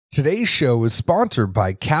Today's show is sponsored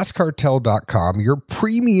by CaskCartel.com, your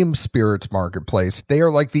premium spirits marketplace. They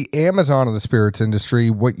are like the Amazon of the spirits industry.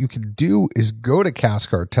 What you can do is go to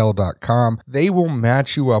CaskCartel.com. They will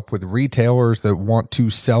match you up with retailers that want to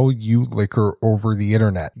sell you liquor over the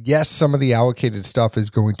internet. Yes, some of the allocated stuff is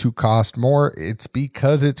going to cost more. It's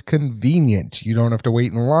because it's convenient. You don't have to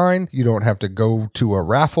wait in line. You don't have to go to a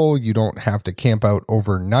raffle. You don't have to camp out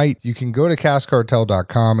overnight. You can go to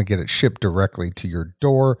CaskCartel.com and get it shipped directly to your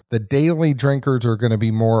door. The daily drinkers are going to be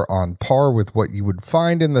more on par with what you would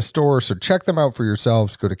find in the store, so check them out for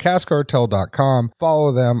yourselves. Go to CaskCartel.com,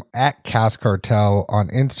 follow them at CaskCartel on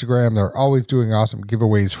Instagram. They're always doing awesome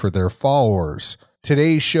giveaways for their followers.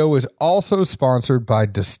 Today's show is also sponsored by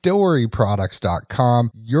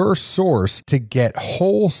DistilleryProducts.com, your source to get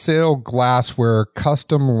wholesale glassware,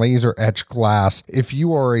 custom laser etched glass. If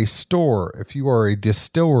you are a store, if you are a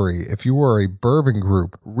distillery, if you are a bourbon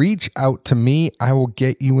group, reach out to me. I will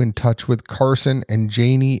get you in touch with Carson and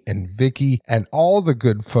Janie and Vicky and all the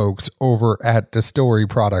good folks over at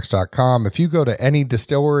DistilleryProducts.com. If you go to any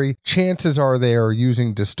distillery, chances are they are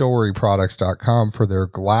using DistilleryProducts.com for their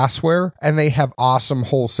glassware, and they have awesome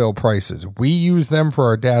wholesale prices. We use them for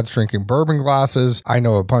our dad's drinking bourbon glasses. I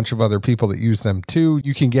know a bunch of other people that use them too.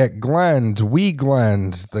 You can get Glens, Wee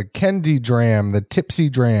Glens, the Kendi Dram, the Tipsy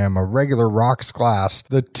Dram, a regular rocks glass,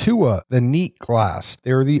 the Tua, the Neat glass.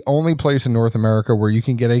 They're the only place in North America where you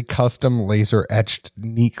can get a custom laser etched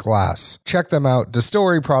Neat glass. Check them out,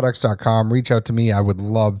 distilleryproducts.com. Reach out to me. I would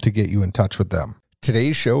love to get you in touch with them.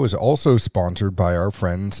 Today's show is also sponsored by our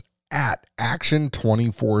friends at Action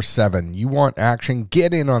 24/7. You want action?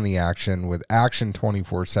 Get in on the action with Action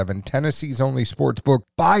 24/7, Tennessee's only sports book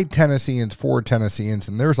by Tennesseans for Tennesseans.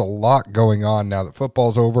 And there's a lot going on now that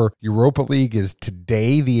football's over. Europa League is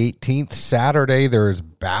today, the 18th. Saturday, there is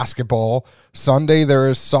basketball. Sunday, there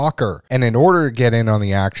is soccer. And in order to get in on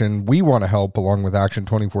the action, we want to help along with Action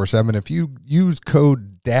 24/7. If you use code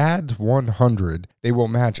DADS100, they will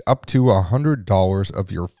match up to $100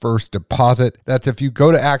 of your first deposit. That's if you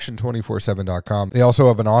go to action247.com. They also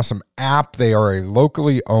have an awesome app. They are a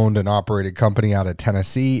locally owned and operated company out of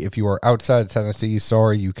Tennessee. If you are outside of Tennessee,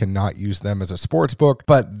 sorry, you cannot use them as a sports book,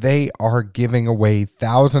 but they are giving away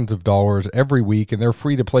thousands of dollars every week, and they're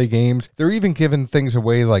free to play games. They're even giving things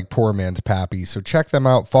away like Poor Man's Pappy. So check them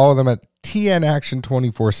out. Follow them at TN Action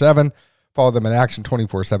 24/7. Follow them at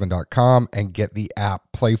action247.com and get the app.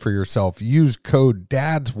 Play for yourself. Use code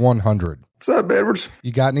DADS100. What's up, Edwards?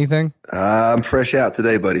 You got anything? I'm fresh out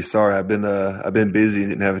today, buddy. Sorry, I've been busy.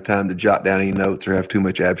 Didn't have time to jot down any notes or have too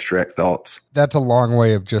much abstract thoughts. That's a long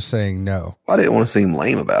way of just saying no. I didn't want to seem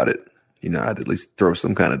lame about it. You know, I'd at least throw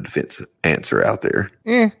some kind of defense answer out there.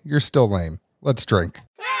 You're still lame. Let's drink.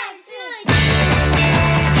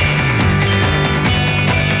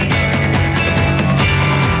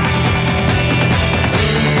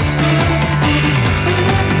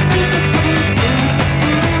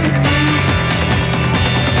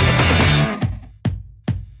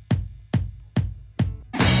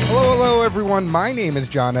 Everyone, my name is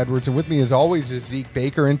John Edwards, and with me as always is Zeke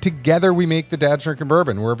Baker, and together we make the Dad's Drinking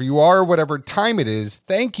Bourbon. Wherever you are, whatever time it is,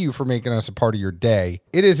 thank you for making us a part of your day.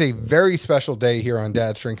 It is a very special day here on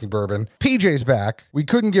Dad's Drinking Bourbon. PJ's back. We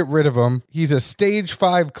couldn't get rid of him. He's a stage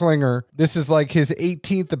 5 clinger. This is like his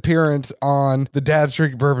 18th appearance on the Dad's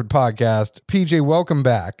Drinking Bourbon podcast. PJ, welcome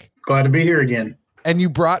back. Glad to be here again. And you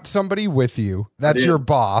brought somebody with you. That's your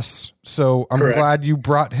boss. So I'm Correct. glad you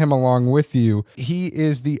brought him along with you. He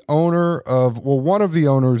is the owner of, one of the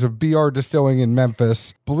owners of BR Distilling in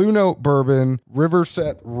Memphis, Blue Note Bourbon,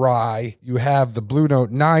 Riverset Rye. You have the Blue Note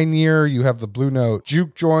 9-year. You have the Blue Note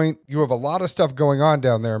Juke Joint. You have a lot of stuff going on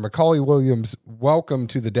down there. Macaulay Williams, welcome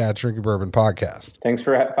to the Dad's Drinking Bourbon podcast. Thanks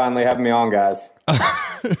for finally having me on, guys.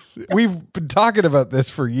 We've been talking about this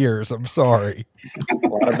for years. I'm sorry. A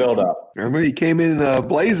lot of build up. Remember, you came in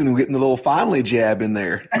blazing, getting the little finally jab in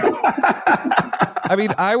there. I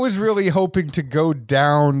mean, I was really hoping to go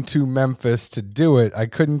down to Memphis to do it. I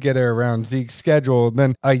couldn't get it around Zeke's schedule. And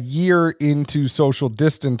then a year into social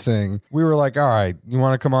distancing, we were like, all right, you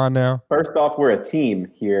want to come on now? First off, we're a team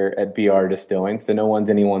here at BR Distilling, so no one's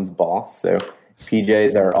anyone's boss. So PJ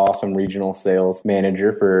is our awesome regional sales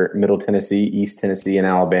manager for Middle Tennessee, East Tennessee, and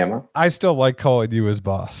Alabama. I still like calling you his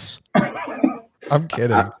boss. I'm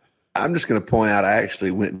kidding. I'm just going to point out I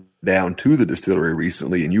actually went down to the distillery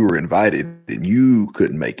recently, and you were invited, and you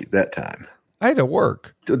couldn't make it that time. I had to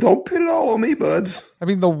work. So don't put it all on me, buds. I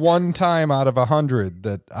mean, the one time out of 100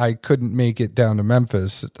 that I couldn't make it down to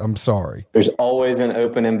Memphis, I'm sorry. There's always an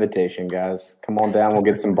open invitation, guys. Come on down. We'll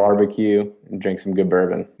get some barbecue and drink some good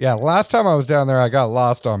bourbon. Yeah, last time I was down there, I got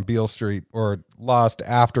lost on Beale Street, or lost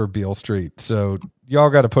after Beale Street. So y'all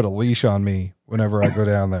got to put a leash on me whenever I go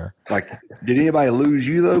down there. Like, did anybody lose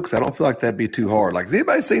you though? Because I don't feel like that'd be too hard. Like, has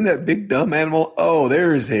anybody seen that big dumb animal? Oh,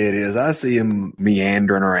 there his head is. I see him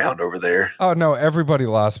meandering around over there. Oh no, everybody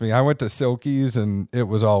lost me. I went to Silkies and it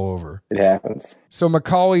was all over. It happens. So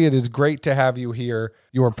Macaulay, it is great to have you here.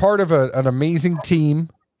 You are part of an amazing team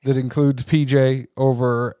that includes PJ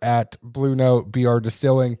over at Blue Note BR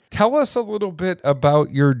Distilling. Tell us a little bit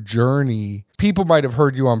about your journey. People might have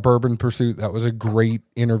heard you on Bourbon Pursuit. That was a great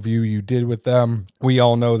interview you did with them. We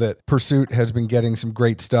all know that Pursuit has been getting some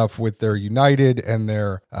great stuff with their United and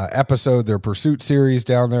their episode, their Pursuit series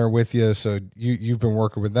down there with you. So you've been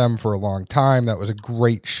working with them for a long time. That was a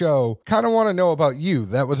great show. Kind of want to know about you.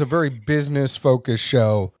 That was a very business-focused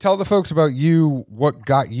show. Tell the folks about you, what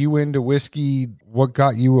got you into whiskey, what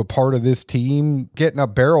got you a part of this team, getting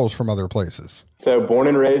up barrels from other places. So born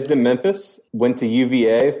and raised in Memphis, went to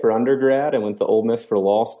UVA for undergrad and went to Ole Miss for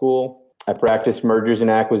law school. I practiced mergers and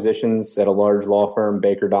acquisitions at a large law firm,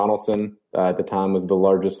 Baker Donaldson. At the time was the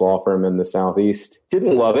largest law firm in the Southeast.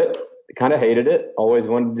 Didn't love it. Kind of hated it. Always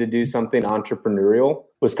wanted to do something entrepreneurial.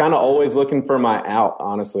 Was kind of always looking for my out,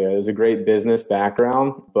 honestly. It was a great business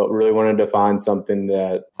background, but really wanted to find something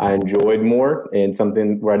that I enjoyed more and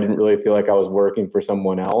something where I didn't really feel like I was working for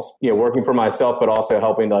someone else. You know, working for myself, but also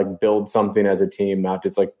helping to like build something as a team, not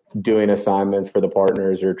just like doing assignments for the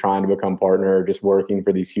partners or trying to become partner or just working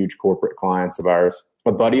for these huge corporate clients of ours.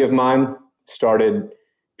 A buddy of mine started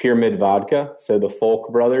Pyramid Vodka. So the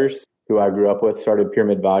Folk brothers, who I grew up with, started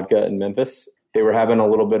Pyramid Vodka in Memphis. They were having a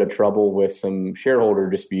little bit of trouble with some shareholder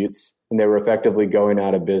disputes, and they were effectively going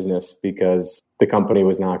out of business because the company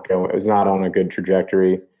was not on a good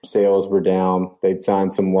trajectory. Sales were down. They'd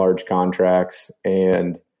signed some large contracts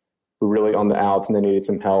and were really on the outs, and they needed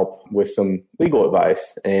some help with some legal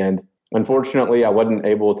advice. And unfortunately, I wasn't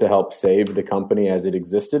able to help save the company as it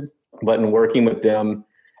existed. But in working with them,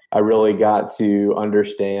 I really got to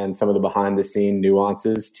understand some of the behind the scene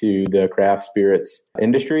nuances to the craft spirits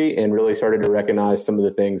industry and really started to recognize some of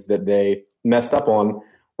the things that they messed up on.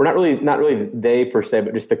 We're not really they per se,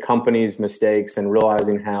 but just the company's mistakes and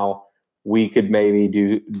realizing how we could maybe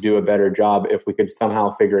do a better job if we could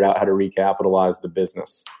somehow figure out how to recapitalize the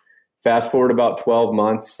business. Fast forward about 12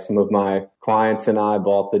 months, some of my clients and I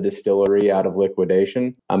bought the distillery out of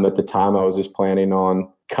liquidation. At the time, I was just planning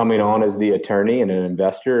on coming on as the attorney and an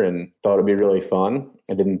investor and thought it'd be really fun.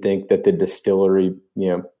 I didn't think that the distillery,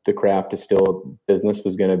 the craft distilled business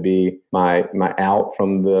was going to be my out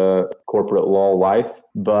from the corporate law life.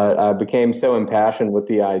 But I became so impassioned with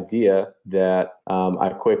the idea that I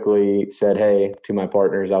quickly said, hey, to my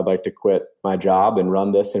partners, I'd like to quit my job and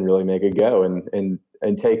run this and really make it go and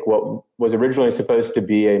take what was originally supposed to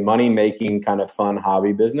be a money-making kind of fun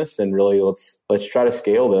hobby business and really let's try to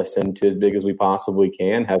scale this into as big as we possibly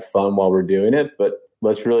can, have fun while we're doing it, but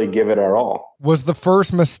let's really give it our all. Was the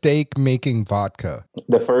first mistake making vodka?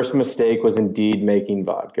 The first mistake was indeed making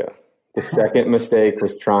vodka. The second mistake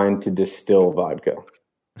was trying to distill vodka.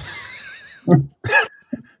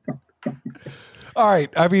 All right.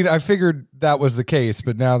 I mean, I figured that was the case,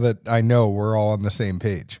 but now that I know, we're all on the same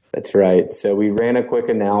page. That's right. So we ran a quick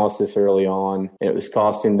analysis early on, and it was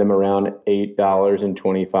costing them around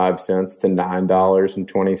 $8.25 to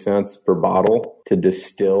 $9.20 per bottle to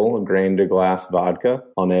distill a grain to glass vodka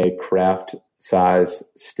on a craft size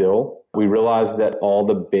still. We realized that all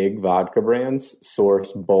the big vodka brands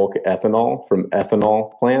source bulk ethanol from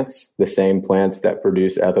ethanol plants, the same plants that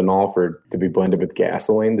produce ethanol to be blended with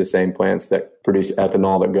gasoline, the same plants that produce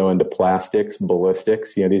ethanol that go into plastics,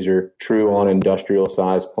 ballistics. These are true on industrial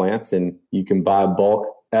size plants, and you can buy bulk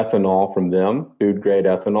ethanol from them, food grade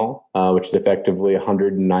ethanol, which is effectively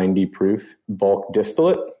 190 proof bulk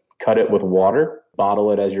distillate. Cut it with water,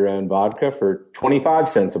 bottle it as your own vodka for 25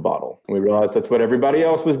 cents a bottle. We realized that's what everybody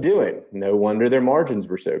else was doing. No wonder their margins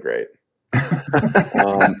were so great.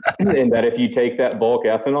 And that if you take that bulk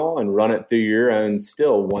ethanol and run it through your own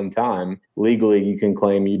still one time, legally you can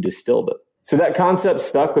claim you distilled it. So that concept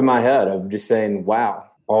stuck in my head of just saying, wow,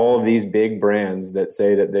 all of these big brands that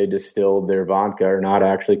say that they distilled their vodka are not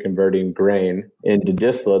actually converting grain into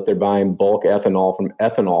distillate. They're buying bulk ethanol from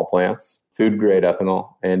ethanol plants, food grade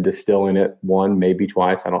ethanol, and distilling it one, maybe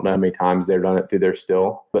twice. I don't know how many times they've done it through their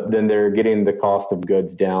still, but then they're getting the cost of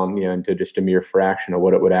goods down, into just a mere fraction of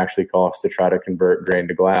what it would actually cost to try to convert grain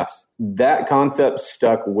to glass. That concept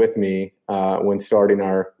stuck with me when starting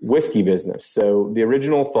our whiskey business. So the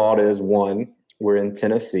original thought is, one, we're in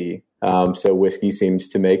Tennessee. So whiskey seems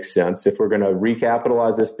to make sense. If we're going to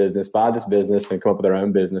recapitalize this business, buy this business and come up with our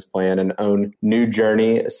own business plan and own New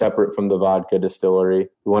Journey separate from the vodka distillery,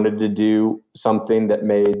 we wanted to do something that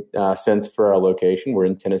made sense for our location. We're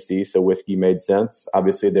in Tennessee, so whiskey made sense.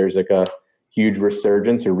 Obviously, there's like a huge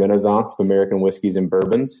resurgence or renaissance of American whiskeys and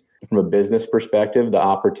bourbons. From a business perspective, the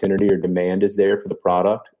opportunity or demand is there for the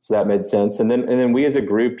product. So that made sense. And then we as a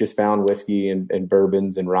group just found whiskey and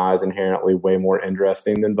bourbons and rye inherently way more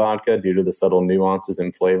interesting than vodka due to the subtle nuances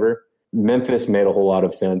and flavor. Memphis made a whole lot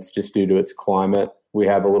of sense just due to its climate. We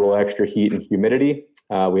have a little extra heat and humidity.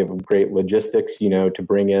 We have great logistics, to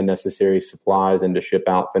bring in necessary supplies and to ship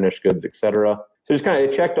out finished goods, et cetera. So just kind of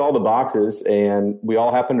it checked all the boxes, and we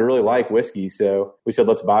all happen to really like whiskey. So we said,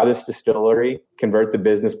 let's buy this distillery, convert the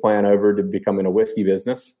business plan over to becoming a whiskey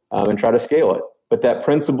business, and try to scale it. But that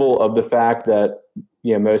principle of the fact that,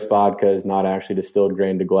 most vodka is not actually distilled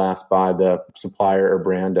grain to glass by the supplier or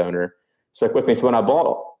brand owner stuck with me. So when I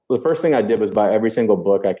bought, the first thing I did was buy every single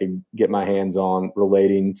book I could get my hands on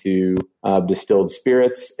relating to distilled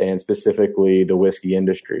spirits and specifically the whiskey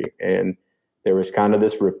industry. And there was kind of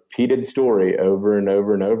this repeated story over and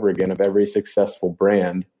over and over again of every successful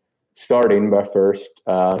brand starting by first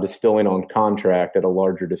distilling on contract at a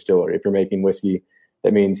larger distillery. If you're making whiskey,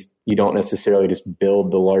 that means you don't necessarily just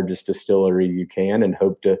build the largest distillery you can and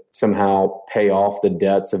hope to somehow pay off the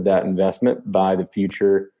debts of that investment by the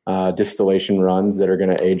future distillation runs that are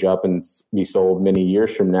going to age up and be sold many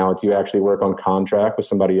years from now. It's you actually work on contract with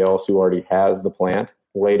somebody else who already has the plant,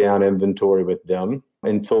 lay down inventory with them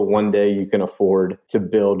until one day you can afford to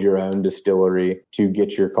build your own distillery to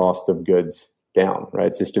get your cost of goods down, right?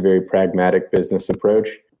 It's just a very pragmatic business approach.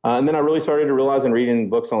 And then I really started to realize in reading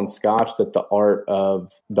books on Scotch that the art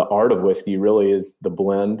of whiskey really is the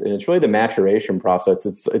blend, and it's really the maturation process.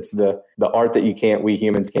 It's the art that we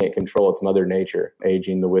humans can't control. It's Mother Nature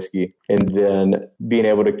aging the whiskey, and then being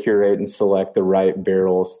able to curate and select the right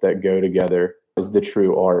barrels that go together is the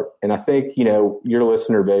true art. And I think your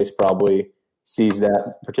listener base probably sees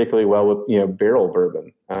that particularly well with barrel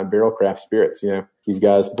bourbon, barrel craft spirits. These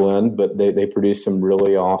guys blend, but they produce some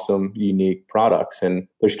really awesome, unique products. And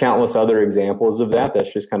there's countless other examples of that.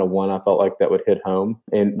 That's just kind of one I felt like that would hit home.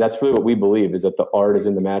 And that's really what we believe, is that the art is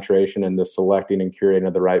in the maturation and the selecting and curating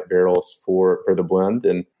of the right barrels for the blend.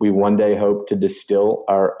 And we one day hope to distill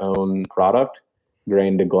our own product,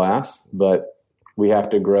 grain to glass, but we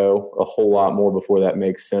have to grow a whole lot more before that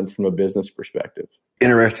makes sense from a business perspective.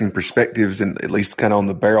 Interesting perspectives, and at least kind of on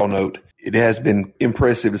the barrel note, it has been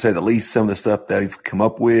impressive to say the least some of the stuff they've come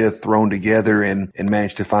up with, thrown together, and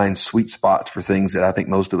managed to find sweet spots for things that I think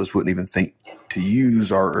most of us wouldn't even think to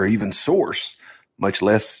use or even source, much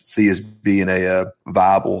less see as being a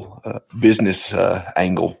viable business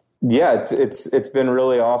angle. Yeah, it's been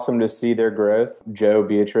really awesome to see their growth. Joe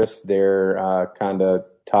Beatrice, their kind of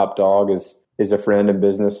top dog, is a friend and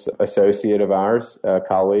business associate of ours, a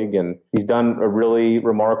colleague, and he's done a really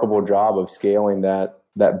remarkable job of scaling that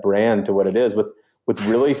brand to what it is with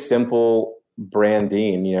really simple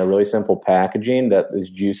branding, really simple packaging that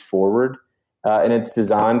is juice forward. And it's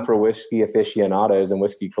designed for whiskey aficionados and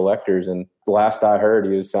whiskey collectors. And last I heard,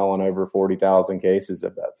 he was selling over 40,000 cases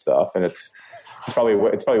of that stuff. And it's probably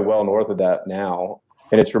well north of that now.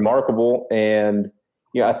 And it's remarkable. And,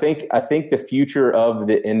 I think the future of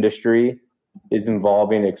the industry is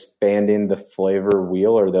involving expanding the flavor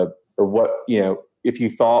wheel if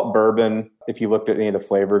you thought bourbon, if you looked at any of the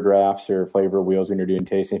flavor graphs or flavor wheels when you're doing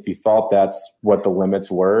tasting, if you thought that's what the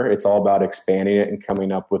limits were, it's all about expanding it and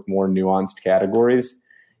coming up with more nuanced categories.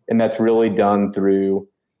 And that's really done through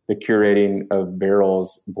the curating of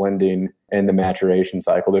barrels, blending, and the maturation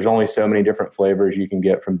cycle. There's only so many different flavors you can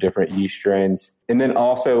get from different yeast strains. And then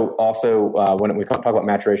also when we talk about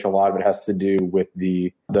maturation, a lot of it has to do with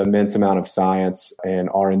the immense amount of science and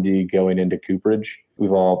R&D going into cooperage.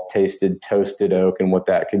 We've all tasted toasted oak and what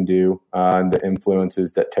that can do, and the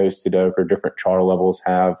influences that toasted oak or different char levels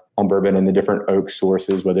have on bourbon and the different oak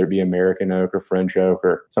sources, whether it be American oak or French oak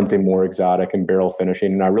or something more exotic and barrel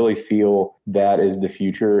finishing. And I really feel that is the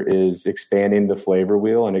future, is expanding the flavor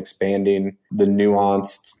wheel and expanding the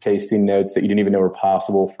nuanced tasting notes that you didn't even know were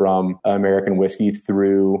possible from American whiskey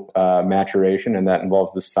through maturation. And that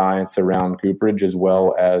involves the science around cooperage as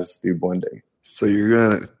well as through blending. So you're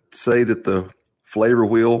going to say that the flavor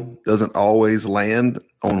wheel doesn't always land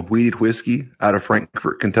on wheated whiskey out of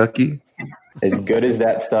Frankfort, Kentucky? As good as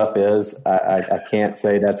that stuff is, I can't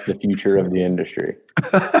say that's the future of the industry.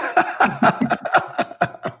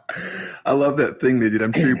 I love that thing they did.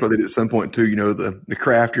 I'm sure you probably did at some point too. The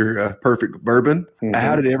crafter perfect bourbon. Mm-hmm.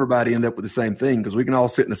 How did everybody end up with the same thing? Because we can all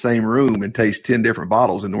sit in the same room and taste 10 different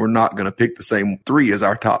bottles, and we're not going to pick the same 3 as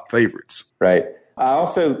our top favorites. Right. I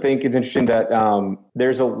also think it's interesting that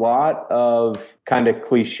there's a lot of kind of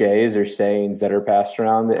cliches or sayings that are passed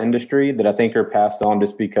around the industry that I think are passed on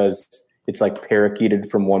just because it's like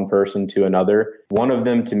parakeeted from one person to another. One of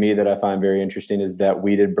them to me that I find very interesting is that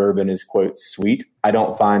wheated bourbon is, quote, sweet. I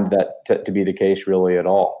don't find that to be the case really at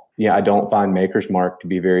all. Yeah, I don't find Maker's Mark to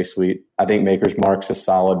be very sweet. I think Maker's Mark's a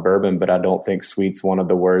solid bourbon, but I don't think sweet's one of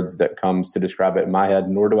the words that comes to describe it in my head,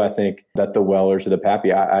 nor do I think that the Wellers or the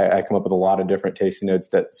Pappy. I come up with a lot of different tasting notes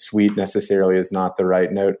that sweet necessarily is not the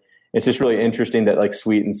right note. It's just really interesting that like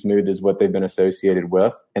sweet and smooth is what they've been associated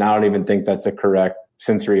with. And I don't even think that's a correct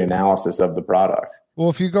sensory analysis of the product. Well,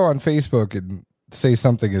 if you go on Facebook and say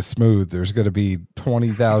something is smooth, there's going to be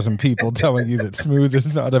 20,000 people telling you that smooth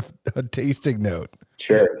is not a tasting note.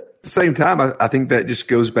 Sure. At the same time, I think that just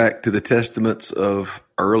goes back to the testaments of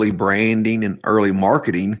early branding and early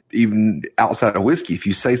marketing, even outside of whiskey. If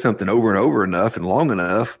you say something over and over enough and long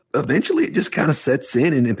enough, eventually it just kind of sets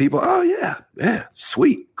in and people, oh yeah,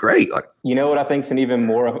 sweet, great. Like, you know what I think is an even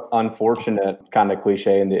more unfortunate kind of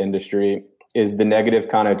cliche in the industry is the negative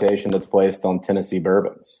connotation that's placed on Tennessee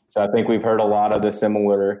bourbons. So I think we've heard a lot of the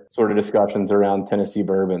similar sort of discussions around Tennessee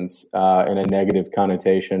bourbons in a negative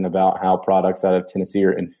connotation about how products out of Tennessee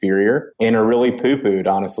are inferior and are really poo-pooed,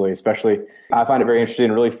 honestly. Especially, I find it very interesting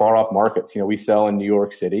in really far off markets. We sell in New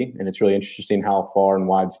York City, and it's really interesting how far and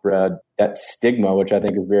widespread that stigma, which I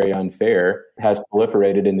think is very unfair, has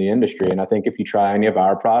proliferated in the industry. And I think if you try any of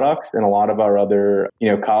our products and a lot of our other,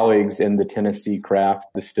 colleagues in the Tennessee craft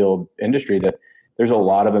distilled industry, that there's a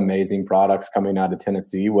lot of amazing products coming out of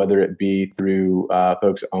Tennessee, whether it be through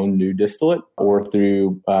folks' own new distillate or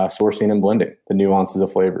through sourcing and blending, the nuances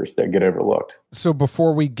of flavors that get overlooked. So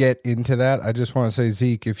before we get into that, I just want to say,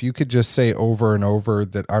 Zeke, if you could just say over and over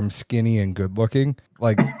that I'm skinny and good looking,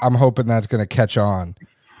 like I'm hoping that's going to catch on.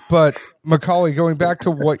 But Macaulay, going back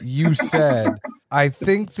to what you said, I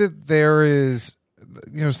think that there is,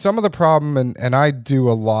 some of the problem, and I do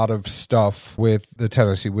a lot of stuff with the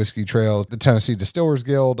Tennessee Whiskey Trail, the Tennessee Distillers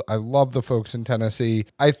Guild. I love the folks in Tennessee.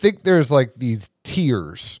 I think there's like these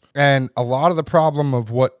tiers, and a lot of the problem of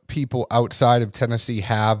what people outside of Tennessee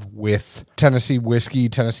have with Tennessee whiskey,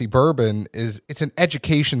 Tennessee bourbon is it's an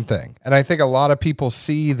education thing. And I think a lot of people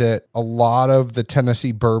see that a lot of the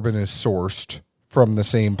Tennessee bourbon is sourced from the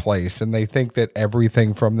same place, and they think that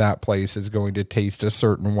everything from that place is going to taste a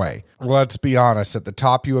certain way. Let's be honest. At the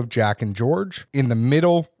top, you have Jack and George. In the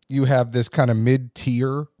middle, you have this kind of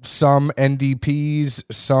mid-tier, some NDPs,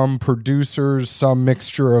 some producers, some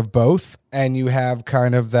mixture of both. And you have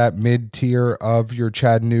kind of that mid-tier of your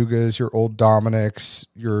Chattanoogas, your Old Dominics,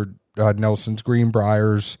 your Nelson's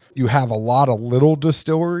Greenbriers. You have a lot of little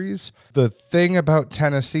distilleries. The thing about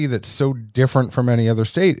Tennessee that's so different from any other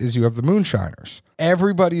state is you have the moonshiners.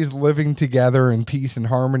 Everybody's living together in peace and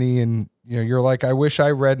harmony, and you're like, I wish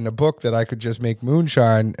I read in a book that I could just make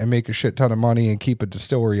moonshine and make a shit ton of money and keep a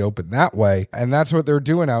distillery open that way. And that's what they're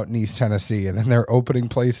doing out in East Tennessee. And then they're opening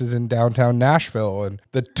places in downtown Nashville. And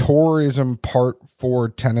the tourism part for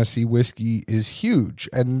Tennessee whiskey is huge.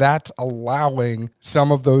 And that's allowing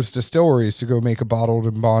some of those distilleries to go make a bottled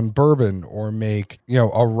and bond bourbon or make,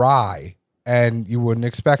 a rye. And you wouldn't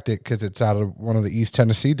expect it because it's out of one of the East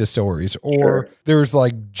Tennessee distilleries. Or there's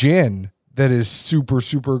like gin that is super,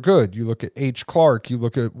 super good. You look at H. Clark, you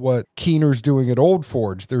look at what Keener's doing at Old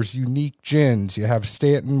Forge. There's unique gins. You have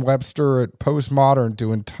Stanton Webster at Postmodern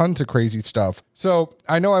doing tons of crazy stuff. So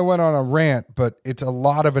I know I went on a rant, but it's a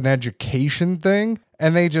lot of an education thing.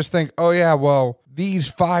 And they just think, oh yeah, well, these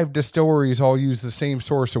 5 distilleries all use the same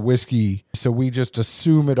source of whiskey. So we just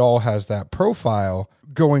assume it all has that profile.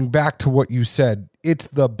 Going back to what you said, it's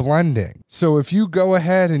the blending. So if you go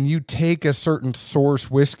ahead and you take a certain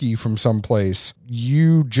source whiskey from someplace,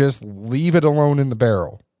 you just leave it alone in the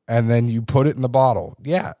barrel and then you put it in the bottle.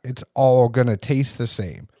 Yeah, it's all going to taste the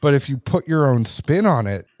same. But if you put your own spin on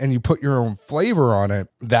it and you put your own flavor on it,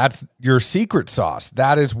 that's your secret sauce.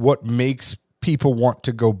 That is what makes people want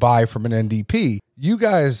to go buy from an NDP. You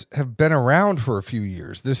guys have been around for a few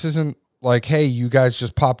years. This isn't like, hey, you guys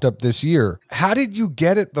just popped up this year. How did you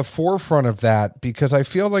get at the forefront of that? Because I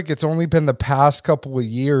feel like it's only been the past couple of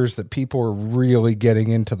years that people are really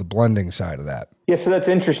getting into the blending side of that. Yeah, so that's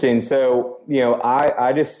interesting. So,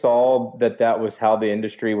 I just saw that was how the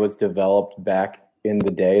industry was developed back in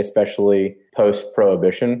the day, especially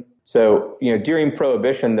post-Prohibition. So, during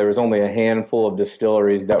Prohibition, there was only a handful of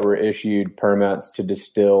distilleries that were issued permits to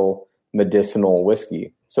distill medicinal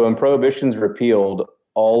whiskey. So when Prohibition's repealed,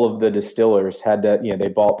 all of the distillers had to, they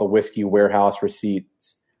bought the whiskey warehouse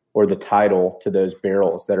receipts or the title to those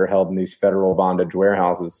barrels that are held in these federal bondage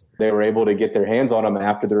warehouses. They were able to get their hands on them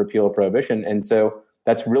after the repeal of Prohibition. And so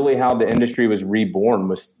that's really how the industry was reborn,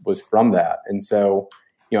 was from that. And so,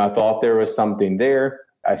 I thought there was something there.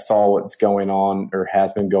 I saw what's going on or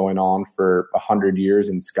has been going on for 100 years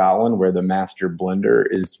in Scotland, where the master blender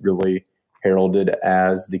is really heralded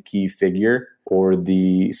as the key figure or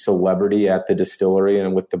the celebrity at the distillery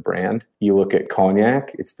and with the brand. You look at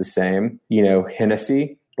cognac, it's the same.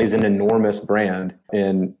 Hennessy is an enormous brand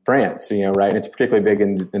in France, right? And it's particularly big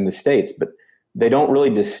in the States, but they don't really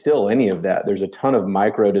distill any of that. There's a ton of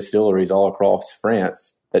micro distilleries all across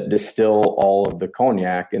France that distill all of the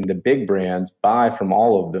cognac, and the big brands buy from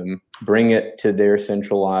all of them, bring it to their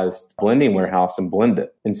centralized blending warehouse and blend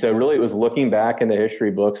it. And so really it was looking back in the history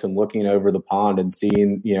books and looking over the pond and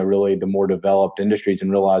seeing, really the more developed industries and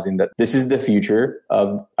realizing that this is the future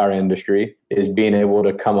of our industry, is being able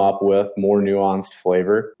to come up with more nuanced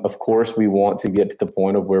flavor. Of course, we want to get to the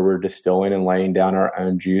point of where we're distilling and laying down our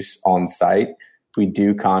own juice on site. We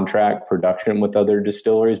do contract production with other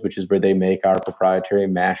distilleries, which is where they make our proprietary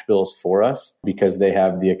mash bills for us because they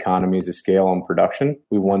have the economies of scale on production.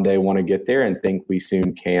 We one day want to get there and think we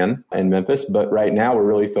soon can in Memphis. But right now we're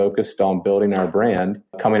really focused on building our brand,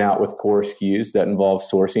 coming out with core SKUs that involve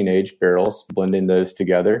sourcing aged barrels, blending those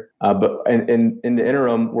together. But in the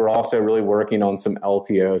interim, we're also really working on some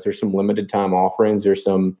LTOs. There's some limited time offerings. There's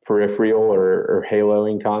some peripheral or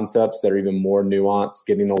haloing concepts that are even more nuanced,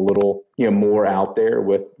 getting a little more out there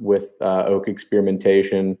with oak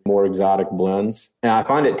experimentation, more exotic blends. And I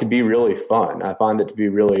find it to be really fun. I find it to be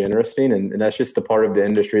really interesting. And that's just the part of the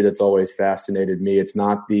industry that's always fascinated me. It's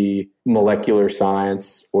not the molecular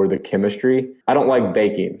science or the chemistry. I don't like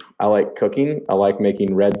baking. I like cooking. I like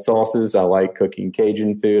making red sauces. I like cooking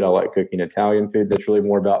Cajun food. I like cooking Italian food. That's really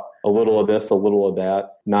more about a little of this, a little of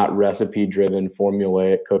that, not recipe-driven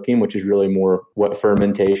formulaic cooking, which is really more what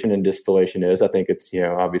fermentation and distillation is. I think it's,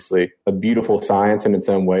 obviously a beautiful science in its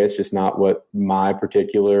own way. It's just not what my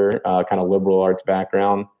particular kind of liberal arts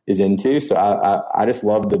background is into. So I just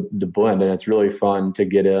love the blend, and it's really fun to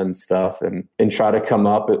get in stuff and try to come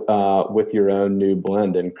up with your own new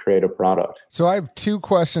blend and create a product. So I have two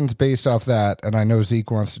questions based off that, and I know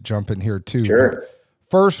Zeke wants to jump in here too. Sure.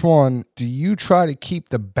 First one, do you try to keep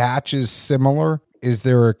the batches similar? Is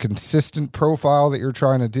there a consistent profile that you're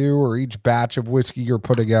trying to do, or each batch of whiskey you're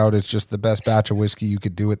putting out is just the best batch of whiskey you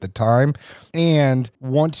could do at the time? And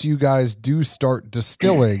once you guys do start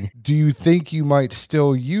distilling, do you think you might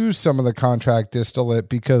still use some of the contract distillate?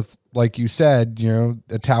 Because like you said,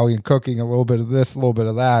 Italian cooking, a little bit of this, a little bit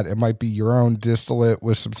of that. It might be your own distillate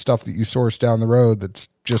with some stuff that you source down the road that's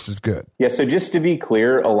just as good. Yeah, so just to be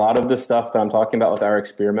clear, a lot of the stuff that I'm talking about with our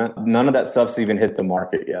experiment, none of that stuff's even hit the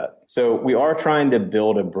market yet. So we are trying to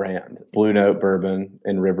build a brand, Blue Note Bourbon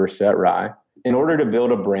and River Set Rye. In order to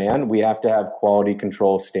build a brand, we have to have quality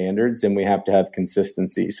control standards and we have to have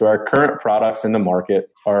consistency. So our current products in the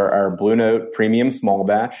market are our Blue Note Premium Small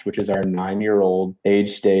Batch, which is our 9-year-old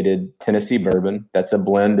age-stated Tennessee bourbon. That's a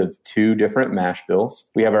blend of 2 different mash bills.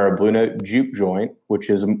 We have our Blue Note Juke Joint,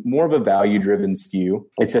 which is more of a value-driven SKU.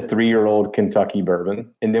 It's a 3-year-old Kentucky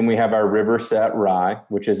bourbon. And then we have our River Set Rye,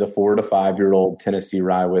 which is a 4 to 5-year-old Tennessee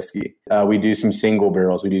rye whiskey. We do some single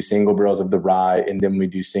barrels. We do single barrels of the rye, and then we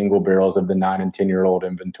do single barrels of the 9 and 10-year-old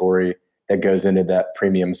inventory that goes into that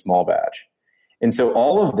premium small batch. And so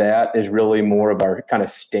all of that is really more of our kind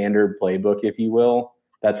of standard playbook, if you will.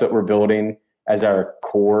 That's what we're building as our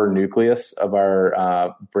core nucleus of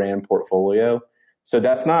our brand portfolio. So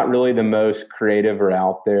that's not really the most creative or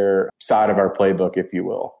out there side of our playbook, if you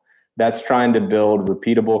will. That's trying to build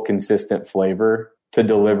repeatable, consistent flavor to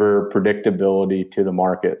deliver predictability to the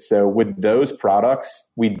market. So with those products,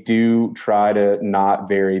 we do try to not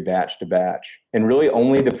vary batch to batch. And really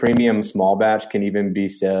only the premium small batch can even be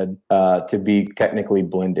said to be technically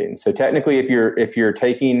blending. So technically, if you're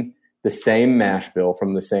taking the same mash bill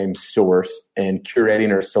from the same source and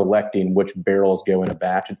curating or selecting which barrels go in a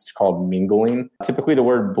batch, it's called mingling. Typically the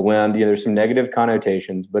word blend, there's some negative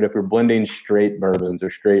connotations, but if we're blending straight bourbons or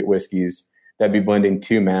straight whiskeys, that'd be blending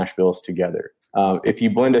 2 mash bills together. If you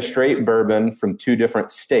blend a straight bourbon from 2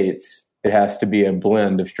 different states, it has to be a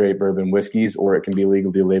blend of straight bourbon whiskeys, or it can be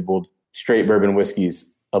legally labeled straight bourbon whiskeys,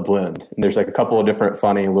 a blend. And there's like a couple of different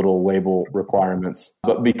funny little label requirements.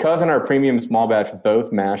 But because in our premium small batch,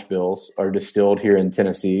 both mash bills are distilled here in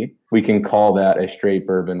Tennessee, we can call that a straight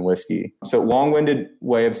bourbon whiskey. So long-winded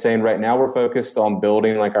way of saying right now we're focused on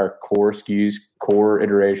building like our core SKUs, core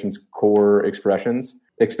iterations, core expressions.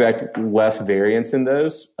 Expect less variance in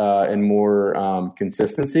those and more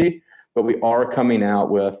consistency. But we are coming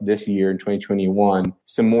out with this year in 2021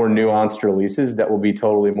 some more nuanced releases that will be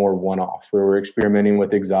totally more one-offs, where we're experimenting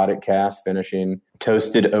with exotic cast finishing,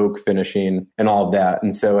 toasted oak finishing, and all of that.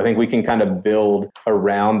 And so I think we can kind of build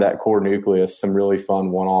around that core nucleus some really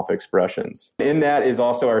fun one-off expressions. In that is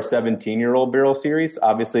also our 17-year-old barrel series.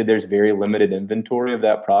 Obviously, there's very limited inventory of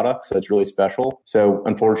that product, so it's really special. So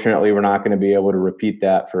unfortunately, we're not going to be able to repeat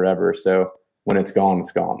that forever. So when it's gone,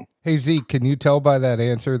 it's gone. Hey, Zeke, can you tell by that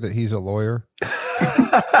answer that he's a lawyer?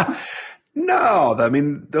 No, I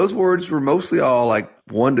mean, those words were mostly all like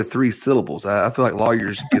 1 to 3 syllables. I feel like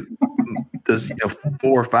lawyers get those,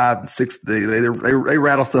 4, 5, and 6. They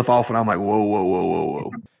rattle stuff off, and I'm like,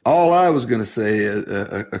 whoa. All I was going to say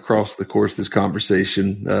across the course of this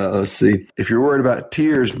conversation, let's see. If you're worried about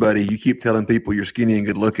tears, buddy, you keep telling people you're skinny and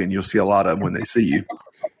good looking. You'll see a lot of them when they see you.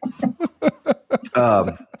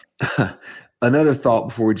 Another thought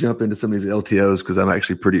before we jump into some of these LTOs, because I'm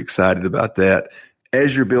actually pretty excited about that.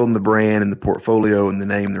 As you're building the brand and the portfolio and the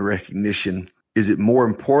name, the recognition, is it more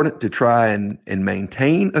important to try and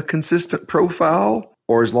maintain a consistent profile,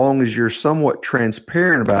 or as long as you're somewhat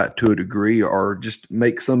transparent about it to a degree, or just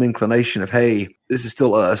make some inclination of, hey, this is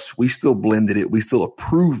still us. We still blended it. We still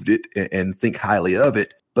approved it and think highly of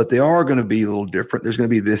it, but they are going to be a little different. There's going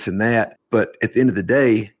to be this and that. But at the end of the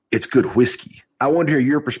day, it's good whiskey. I want to hear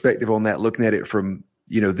your perspective on that, looking at it from,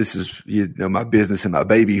 this is, my business and my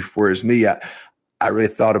baby. Whereas me, I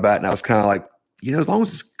really thought about it, and I was kind of like, as long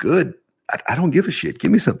as it's good, I don't give a shit. Give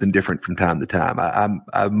me something different from time to time.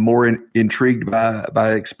 I'm more intrigued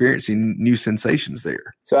by experiencing new sensations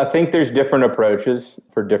there. So I think there's different approaches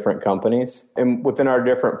for different companies. And within our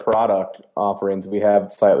different product offerings, we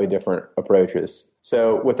have slightly different approaches.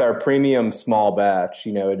 So with our premium small batch,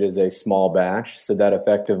 it is a small batch. So that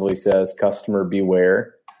effectively says customer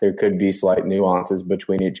beware. There could be slight nuances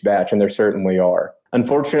between each batch, and there certainly are.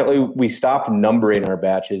 Unfortunately, we stopped numbering our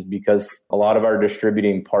batches because a lot of our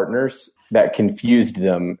distributing partners, that confused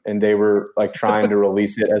them, and they were like trying to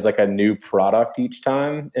release it as like a new product each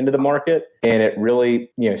time into the market. And it really,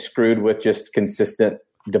 screwed with just consistent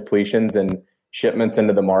depletions and shipments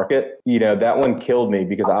into the market. That one killed me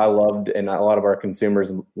because I loved, and a lot of our consumers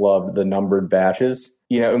loved, the numbered batches.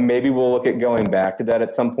 Maybe we'll look at going back to that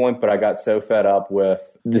at some point, but I got so fed up with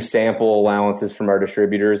the sample allowances from our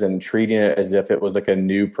distributors and treating it as if it was like a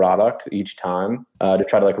new product each time to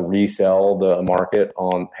try to like resell the market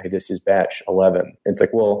on, hey, this is batch 11. It's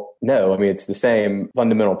like, well, no, it's the same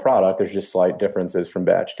fundamental product. There's just slight differences from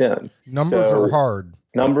batch 10. Numbers are hard.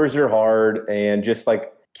 Numbers are hard, and just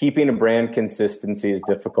like keeping a brand consistency is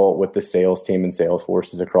difficult with the sales team and sales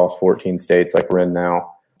forces across 14 states like we're in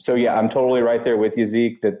now. So yeah, I'm totally right there with you,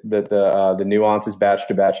 Zeke, that the nuances batch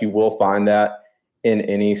to batch, you will find that in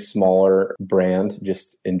any smaller brand,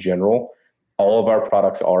 just in general. All of our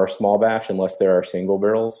products are small batch unless there are single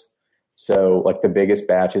barrels. So like the biggest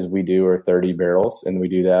batches we do are 30 barrels, and we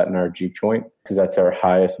do that in our juke joint because that's our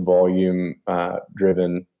highest volume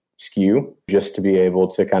driven SKU. Just to be able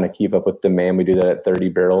to kind of keep up with demand, we do that at 30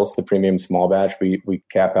 barrels. The premium small batch, we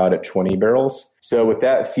cap out at 20 barrels. So with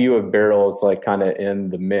that few of barrels like kind of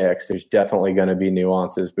in the mix, there's definitely going to be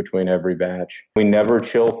nuances between every batch. We never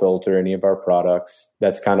chill filter any of our products.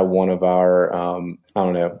 That's kind of one of our,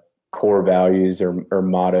 core values or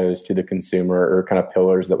mottos to the consumer, or kind of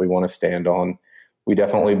pillars that we want to stand on. We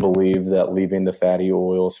definitely believe that leaving the fatty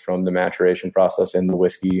oils from the maturation process in the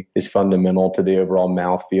whiskey is fundamental to the overall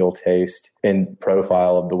mouthfeel, taste, and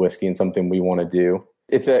profile of the whiskey, and something we want to do.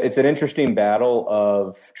 It's an interesting battle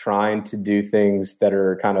of trying to do things that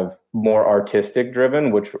are kind of more artistic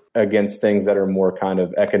driven, which against things that are more kind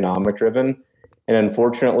of economic driven. And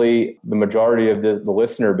unfortunately, the majority of the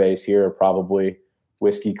listener base here are probably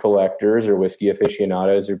whiskey collectors or whiskey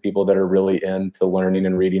aficionados, or people that are really into learning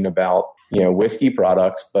and reading about whiskey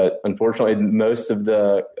products. But unfortunately, most of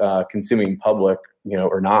the consuming public,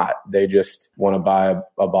 are not. They just want to buy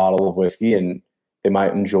a bottle of whiskey, and they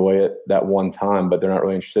might enjoy it that one time, but they're not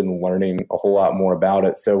really interested in learning a whole lot more about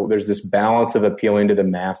it. So there's this balance of appealing to the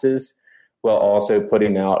masses while also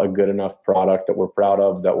putting out a good enough product that we're proud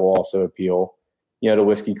of that will also appeal, to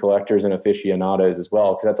whiskey collectors and aficionados as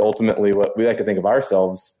well, because that's ultimately what we like to think of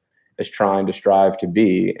ourselves as trying to strive to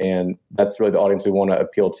be. And that's really the audience we want to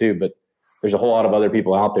appeal to. But there's a whole lot of other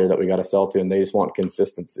people out there that we got to sell to, and they just want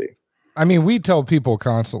consistency. We tell people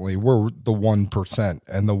constantly we're the 1%,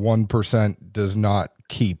 and the 1% does not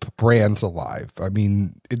keep brands alive. I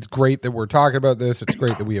mean, it's great that we're talking about this. It's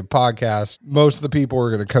great that we have podcasts. Most of the people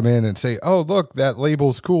are going to come in and say, oh, look, that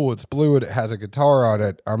label's cool. It's blue and it has a guitar on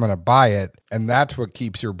it. I'm going to buy it. And that's what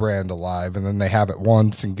keeps your brand alive. And then they have it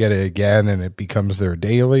once and get it again, and it becomes their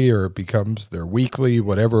daily or it becomes their weekly,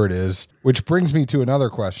 whatever it is. Which brings me to another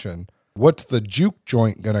question. What's the juke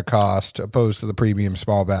joint going to cost opposed to the premium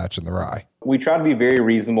small batch and the rye? We try to be very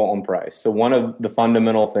reasonable on price. So one of the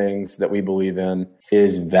fundamental things that we believe in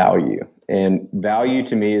is value. And value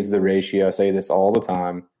to me is the ratio. I say this all the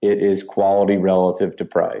time. It is quality relative to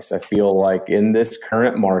price. I feel like in this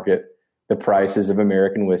current market, the prices of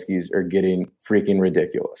American whiskeys are getting freaking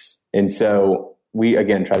ridiculous. And so we,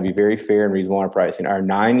 again, try to be very fair and reasonable on our pricing. Our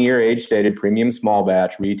 9-year age-stated premium small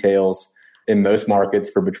batch retails in most markets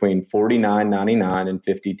for between $49.99 and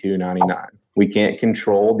 $52.99. We can't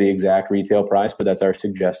control the exact retail price, but that's our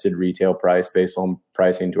suggested retail price based on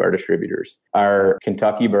pricing to our distributors. Our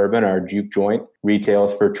Kentucky bourbon, our juke joint,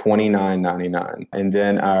 retails for $29.99. And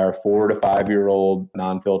then our 4 to 5 year old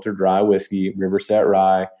non-filtered rye whiskey, Riverset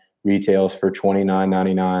Rye, retails for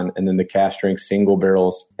 $29.99. And then the cask strength single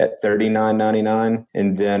barrels at $39.99.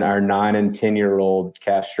 And then our 9 and 10 year old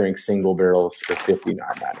cask strength single barrels are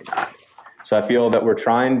 $59.99. So I feel that we're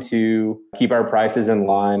trying to keep our prices in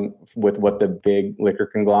line with what the big liquor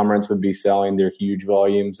conglomerates would be selling their huge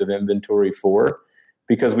volumes of inventory for,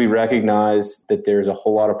 because we recognize that there's a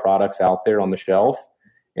whole lot of products out there on the shelf.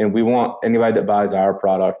 And we want anybody that buys our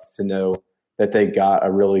product to know that they got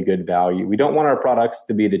a really good value. We don't want our products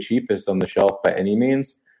to be the cheapest on the shelf by any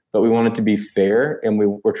means, but we want it to be fair. And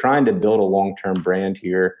we're trying to build a long-term brand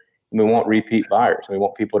here. And we want repeat buyers. We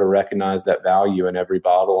want people to recognize that value in every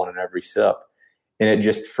bottle and in every sip. And it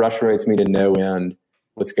just frustrates me to no end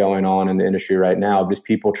what's going on in the industry right now. Just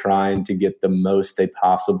people trying to get the most they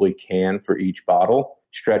possibly can for each bottle,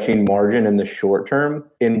 stretching margin in the short term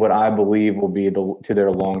in what I believe will be to their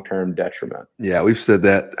long-term detriment. Yeah, we've said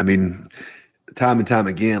that. I mean, time and time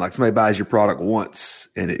again, like somebody buys your product once,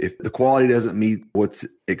 and if the quality doesn't meet what's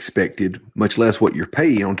expected, much less what you're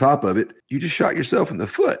paying on top of it, you just shot yourself in the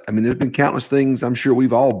foot. I mean, there's been countless things I'm sure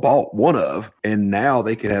we've all bought one of, and now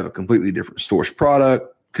they could have a completely different source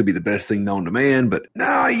product, could be the best thing known to man, but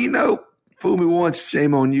fool me once,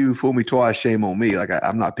 shame on you. Fool me twice, shame on me. Like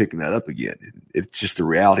I'm not picking that up again. It's just the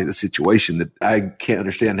reality of the situation that I can't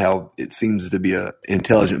understand how it seems to be a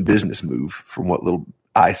intelligent business move from what little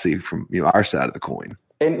I see from our side of the coin.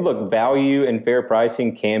 And look, value and fair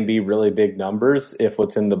pricing can be really big numbers if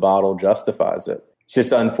what's in the bottle justifies it. It's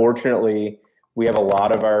just unfortunately, we have a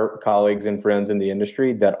lot of our colleagues and friends in the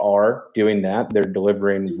industry that are doing that. They're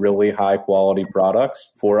delivering really high quality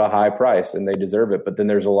products for a high price, and they deserve it. But then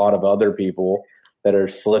there's a lot of other people that are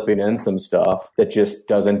slipping in some stuff that just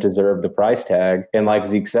doesn't deserve the price tag. And like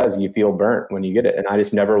Zeke says, you feel burnt when you get it. And I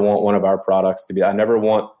just never want one of our products I never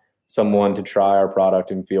want someone to try our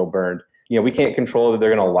product and feel burned. We can't control that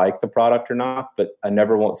they're going to like the product or not, but I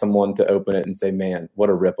never want someone to open it and say, man, what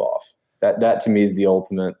a ripoff. That to me is the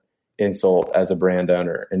ultimate insult as a brand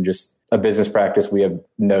owner and just a business practice we have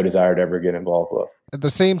no desire to ever get involved with. At the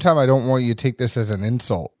same time, I don't want you to take this as an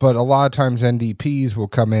insult, but a lot of times NDPs will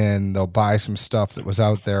come in, they'll buy some stuff that was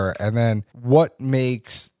out there, and then what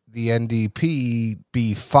makes the NDP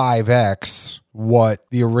be 5X what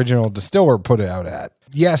the original distiller put it out at?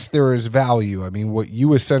 Yes, there is value. I mean, what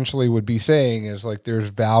you essentially would be saying is like there's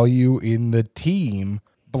value in the team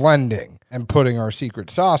blending and putting our secret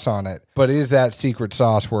sauce on it. But is that secret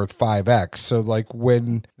sauce worth 5X? So like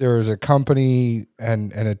when there is a company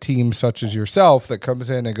and a team such as yourself that comes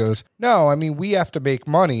in and goes, no, I mean, we have to make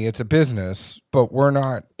money. It's a business, but we're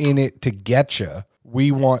not in it to get you.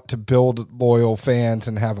 We want to build loyal fans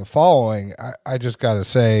and have a following. I just got to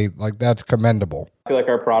say, like, that's commendable. I feel like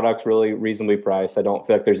our product's really reasonably priced. I don't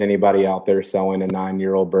feel like there's anybody out there selling a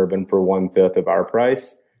 9-year-old bourbon for 1/5 of our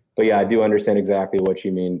price. But yeah, I do understand exactly what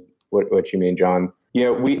you mean. What you mean, John?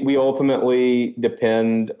 We ultimately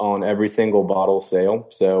depend on every single bottle sale.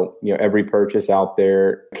 So every purchase out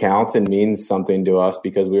there counts and means something to us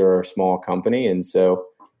because we are a small company, and so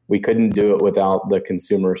we couldn't do it without the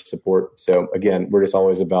consumer support. So again, we're just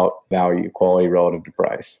always about value, quality relative to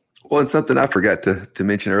price. Well, and something I forgot to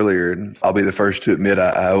mention earlier, and I'll be the first to admit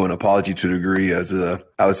I owe an apology to a degree as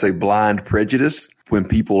I would say blind prejudice. When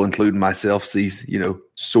people, including myself, see,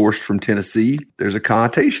 sourced from Tennessee, there's a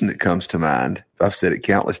connotation that comes to mind. I've said it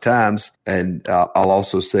countless times, and I'll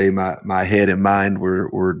also say my head and mind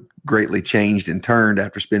were greatly changed and turned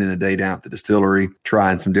after spending the day down at the distillery,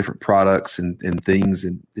 trying some different products and things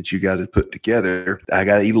that you guys had put together. I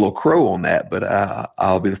got to eat a little crow on that, but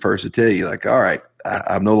I'll be the first to tell you, like, all right,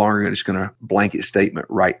 I'm no longer just going to blanket statement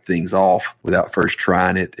write things off without first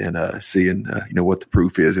trying it and seeing what the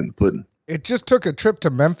proof is in the pudding. It just took a trip to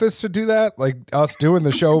Memphis to do that. Like us doing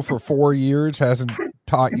the show for 4 years hasn't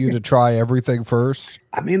taught you to try everything first.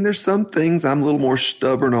 I mean, there's some things I'm a little more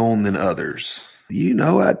stubborn on than others.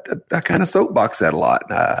 I kind of soapbox that a lot.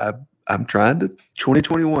 I'm trying to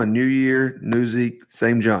 2021, new year, new Zeke,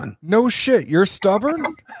 same John. No shit. You're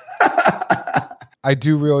stubborn? I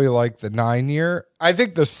do really like the 9-year. I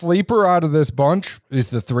think the sleeper out of this bunch is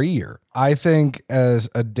the 3-year. I think as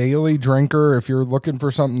a daily drinker, if you're looking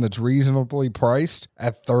for something that's reasonably priced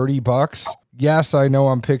at $30, yes, I know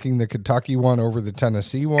I'm picking the Kentucky one over the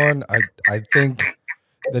Tennessee one. I think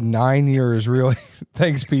the 9-year is really,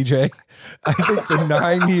 thanks PJ. I think the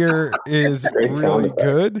 9-year is really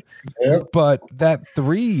good, but that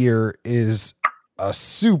 3-year is a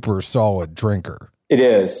super solid drinker. It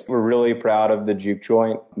is. We're really proud of the Juke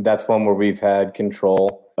Joint. That's one where we've had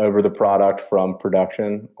control over the product from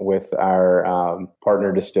production with our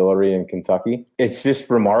partner distillery in Kentucky. It's just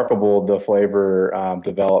remarkable, the flavor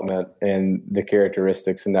development and the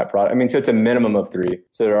characteristics in that product. I mean, so it's a minimum of 3.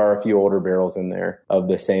 So there are a few older barrels in there of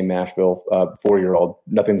the same mash bill, 4-year-old.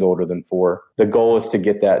 Nothing's older than 4. The goal is to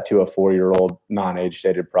get that to a 4-year-old non-age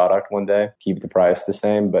stated product one day, keep the price the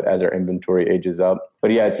same, but as our inventory ages up. But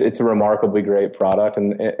yeah, it's a remarkably great product.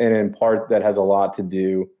 And in part that has a lot to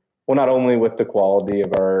do, well, not only with the quality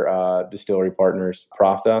of our distillery partners'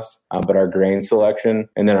 process, but our grain selection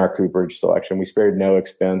and then our cooperage selection. We spared no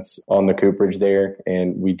expense on the cooperage there,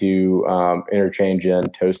 and we do interchange in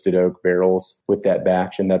toasted oak barrels with that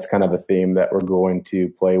batch, and that's kind of a theme that we're going to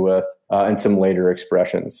play with in some later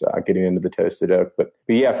expressions, getting into the toasted oak. But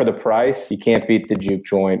yeah, for the price, you can't beat the Juke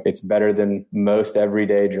Joint. It's better than most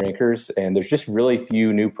everyday drinkers, and there's just really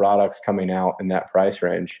few new products coming out in that price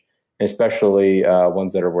range, especially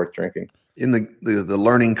ones that are worth drinking. In the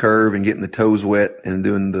learning curve and getting the toes wet and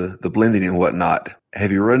doing the blending and whatnot,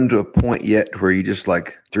 have you run to a point yet where you just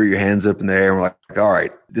like threw your hands up in the air and were like, all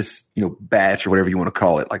right, this batch or whatever you want to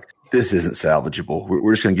call it, like this isn't salvageable.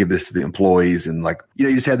 We're just going to give this to the employees, and like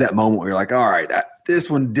you just had that moment where you're like, all right, this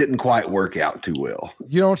one didn't quite work out too well.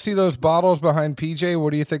 You don't see those bottles behind PJ?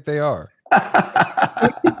 What do you think they are?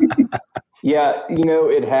 Yeah,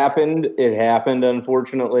 it happened. It happened,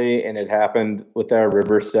 unfortunately, and it happened with our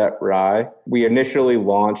Riverset Rye. We initially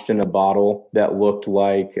launched in a bottle that looked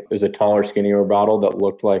like, it was a taller, skinnier bottle that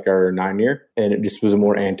looked like our 9-year, and it just was a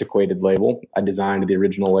more antiquated label. I designed the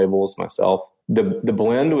original labels myself. The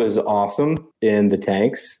blend was awesome in the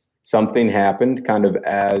tanks. Something happened kind of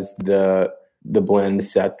as the blend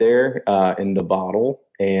sat there in the bottle,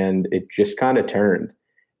 and it just kind of turned.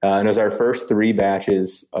 And it was our first 3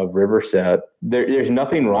 batches of Riverset. There's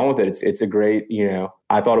nothing wrong with it. It's a great,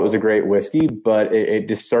 I thought it was a great whiskey, but it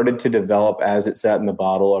just started to develop as it sat in the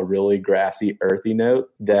bottle, a really grassy, earthy note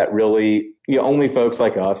that really, only folks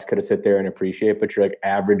like us could have sit there and appreciate, but you're like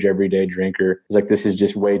average everyday drinker. It's like, this is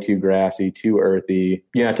just way too grassy, too earthy.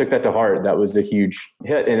 I took that to heart. That was a huge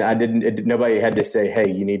hit. And nobody had to say,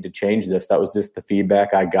 hey, you need to change this. That was just the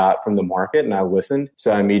feedback I got from the market, and I listened.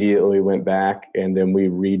 So I immediately went back, and then we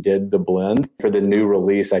redid the blend. For the new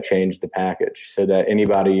release, I changed the package so that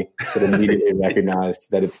anybody could immediately recognize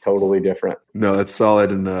that it's totally different. No, that's solid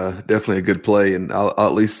and definitely a good play. And I'll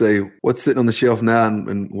at least say what's sitting on the shelf now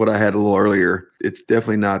and what I had a little earlier, it's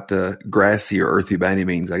definitely not grassy or earthy by any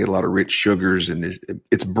means. I get a lot of rich sugars, and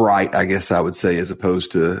it's bright, I guess I would say, as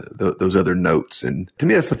opposed to those other notes. And to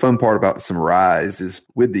me, that's the fun part about some ryes is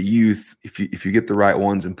with the youth, if you get the right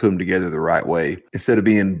ones and put them together the right way, instead of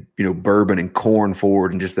being, bourbon and corn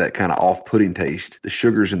forward and just that kind of off-putting taste, the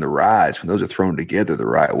sugars in the ryes, when those are thrown together the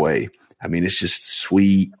right way, I mean, it's just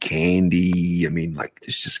sweet candy. I mean, like,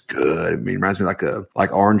 it's just good. I mean, it reminds me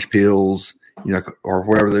like orange peels, or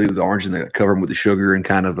whatever they do with the orange, and they cover them with the sugar and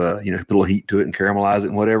kind of, put a little heat to it and caramelize it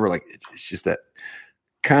and whatever. Like, it's just that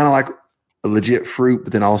kind of like a legit fruit,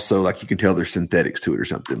 but then also like you can tell there's synthetics to it or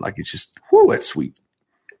something. Like, it's just, that's sweet.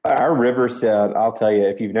 Our Riverset, I'll tell you,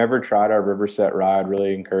 if you've never tried our Riverset Rye, I'd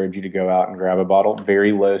really encourage you to go out and grab a bottle.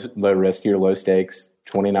 Very low risk or low stakes,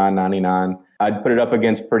 $29.99. I'd put it up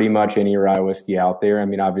against pretty much any rye whiskey out there. I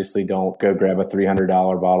mean, obviously don't go grab a $300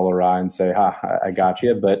 bottle of rye and say, I got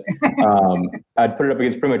you. But I'd put it up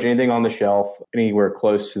against pretty much anything on the shelf, anywhere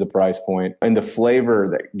close to the price point. And the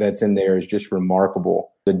flavor that's in there is just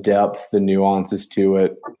remarkable. The depth, the nuances to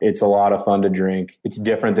it. It's a lot of fun to drink. It's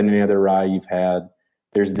different than any other rye you've had.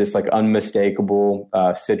 There's this like unmistakable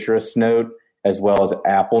citrus note as well as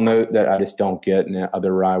apple note that I just don't get in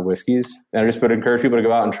other rye whiskeys. And I just would encourage people to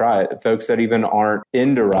go out and try it. Folks that even aren't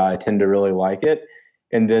into rye tend to really like it.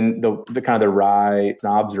 And then the kind of the rye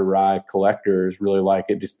snobs or rye collectors really like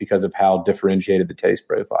it just because of how differentiated the taste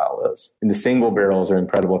profile is. And the single barrels are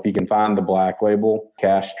incredible. If you can find the black label,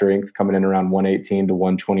 cash strength coming in around 118 to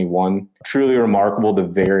 121, truly remarkable, the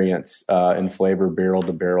variance in flavor barrel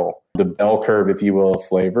to barrel. The bell curve, if you will, of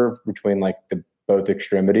flavor between like the both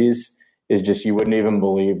extremities is just, you wouldn't even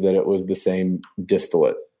believe that it was the same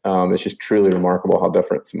distillate. It's just truly remarkable how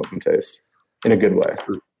different some of them taste in a good way.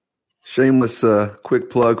 Shameless quick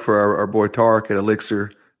plug for our boy Tarek at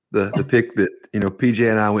Elixir. The pick that PJ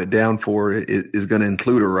and I went down for is going to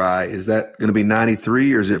include a rye. Is that going to be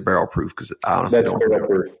 93 or is it barrel proof? Because I honestly don't know. Barrel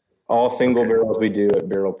proof. All single barrels we do at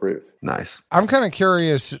barrel proof. Nice. I'm kind of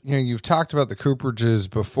curious. You've talked about the cooperages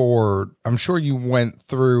before. I'm sure you went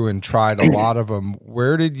through and tried a lot of them.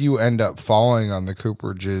 Where did you end up falling on the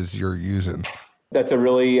cooperages you're using? That's a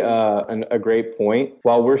really a great point.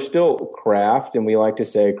 While we're still craft, and we like to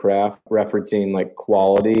say craft, referencing like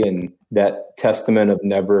quality and that testament of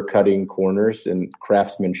never cutting corners, and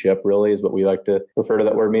craftsmanship really is what we like to refer to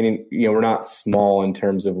that word, meaning, we're not small in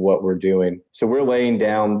terms of what we're doing. So we're laying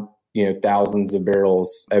down, thousands of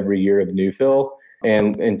barrels every year of new fill.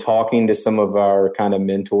 And talking to some of our kind of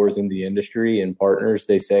mentors in the industry and partners,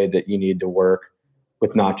 they say that you need to work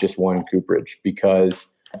with not just one cooperage, because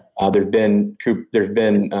there's been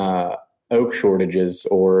oak shortages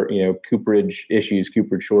or cooperage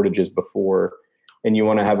shortages before, and you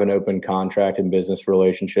want to have an open contract and business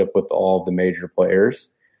relationship with all of the major players.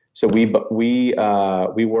 So we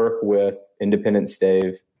work with Independent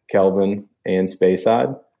Stave, Kelvin, and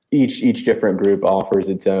Speyside. Each different group offers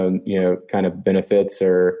its own kind of benefits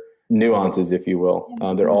or nuances, if you will.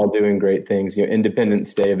 They're all doing great things. Independent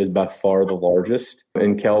Stave is by far the largest,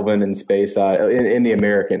 and Kelvin and Speyside, in the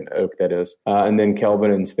American oak, that is. And then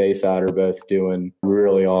Kelvin and Speyside are both doing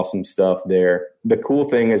really awesome stuff there. The cool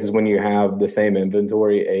thing is when you have the same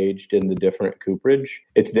inventory aged in the different cooperage,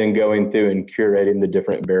 it's then going through and curating the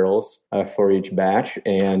different barrels for each batch,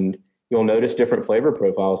 and you'll notice different flavor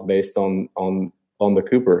profiles based on the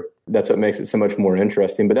cooper. That's what makes it so much more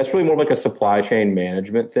interesting. But that's really more like a supply chain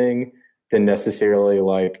management thing than necessarily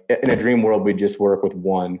like in a dream world, we just work with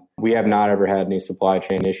one. We have not ever had any supply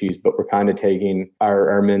chain issues, but we're kind of taking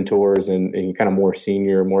our mentors and kind of more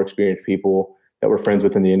senior, more experienced people that we're friends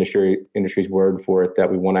with in the industry's word for it,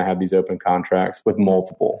 that we want to have these open contracts with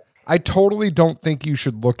multiple. I totally don't think you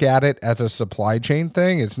should look at it as a supply chain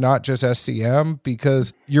thing. It's not just SCM,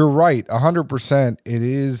 because you're right, 100%. It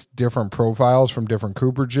is different profiles from different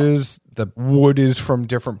cooperages. The wood is from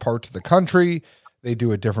different parts of the country. They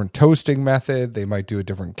do a different toasting method. They might do a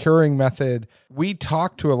different curing method. We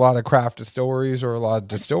talk to a lot of craft distilleries or a lot of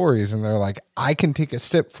distilleries, and they're like, I can take a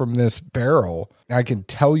sip from this barrel. I can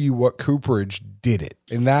tell you what cooperage did it.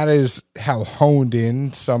 And that is how honed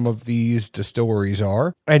in some of these distilleries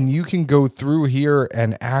are. And you can go through here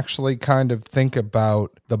and actually kind of think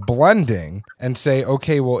about the blending and say,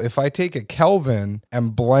 okay, well, if I take a Kelvin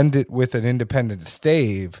and blend it with an Independent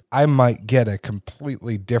Stave, I might get a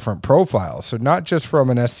completely different profile. So not just from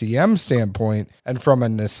an SCM standpoint and from a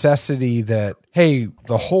necessity that, hey,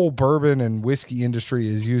 the whole bourbon and whiskey industry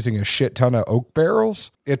is using a shit ton of oak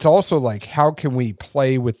barrels. It's also like, how can we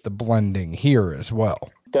play with the blending here as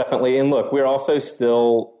well? Definitely. And look, we're also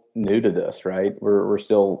still new to this, right? We're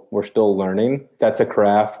still learning. That's a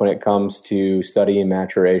craft when it comes to study and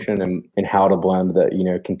maturation and how to blend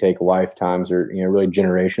that, can take lifetimes or, really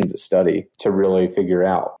generations of study to really figure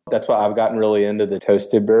out. That's why I've gotten really into the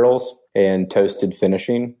toasted barrels and toasted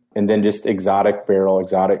finishing, and then just exotic barrel,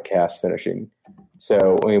 exotic cask finishing.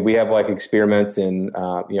 So we have like experiments in,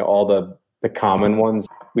 all the common ones.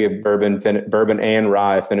 We have bourbon and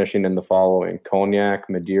rye finishing in the following: cognac,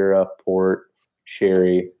 Madeira, port,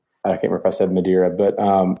 sherry. I can't remember if I said Madeira, but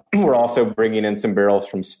we're also bringing in some barrels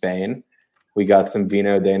from Spain. We got some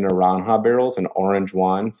Vino de Naranja barrels and orange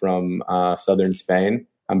wine from southern Spain.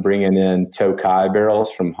 I'm bringing in Tokai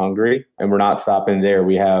barrels from Hungary, and we're not stopping there.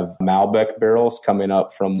 We have Malbec barrels coming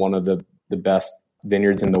up from one of the best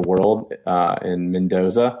vineyards in the world in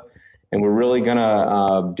Mendoza. And we're really going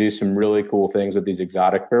to do some really cool things with these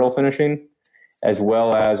exotic barrel finishing, as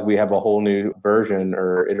well as we have a whole new version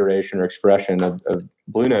or iteration or expression of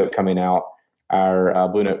Blue Note coming out, our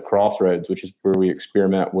Blue Note Crossroads, which is where we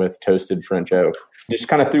experiment with toasted French oak. Just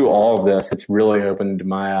kind of through all of this, it's really opened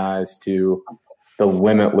my eyes to the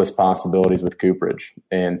limitless possibilities with cooperage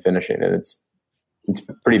and finishing. And It's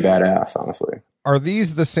pretty badass, honestly. Are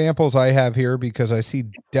these the samples I have here? Because I see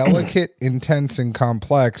delicate, intense, and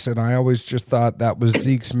complex, and I always just thought that was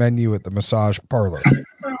Zeke's menu at the massage parlor.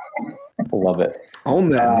 Love it. On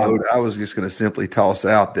that note, I was just going to simply toss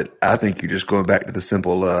out that I think you're just going back to the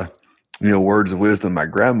simple, words of wisdom my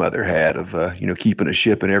grandmother had of, keeping a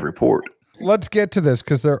ship in every port. Let's get to this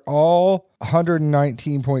because they're all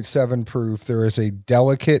 119.7 proof. There is a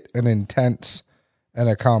delicate, an intense, and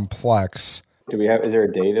a complex. Is there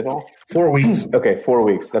a date at all? 4 weeks. Okay, 4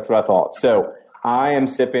 weeks. That's what I thought. So I am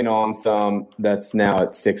sipping on some that's now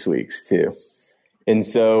at 6 weeks too. And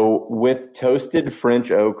so with toasted French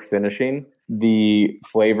oak finishing, the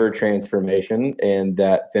flavor transformation and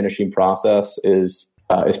that finishing process is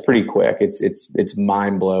pretty quick. It's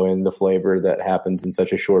mind blowing, the flavor that happens in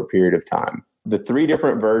such a short period of time. The 3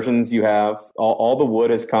 different versions you have, all the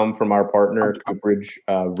wood has come from our partner Cooperage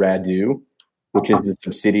Radu, which is the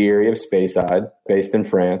subsidiary of Speyside, based in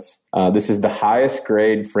France. This is the highest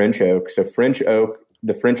grade French oak. So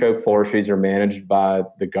the French oak forestries are managed by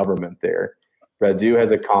the government there. Radu has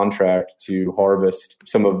a contract to harvest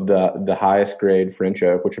some of the highest grade French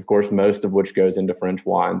oak, which of course most of which goes into French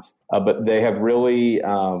wines. But they have really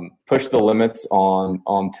pushed the limits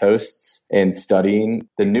on toasts and studying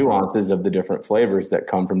the nuances of the different flavors that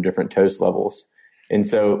come from different toast levels. And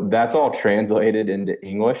so that's all translated into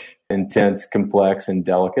English: intense, complex, and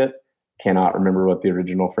delicate. Cannot remember what the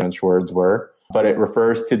original French words were, but it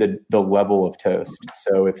refers to the level of toast.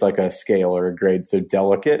 So it's like a scale or a grade. So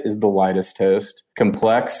delicate is the lightest toast,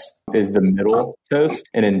 complex is the middle toast,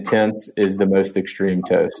 and intense is the most extreme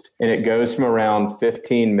toast. And it goes from around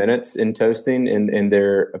 15 minutes in toasting in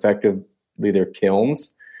their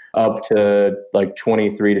kilns up to like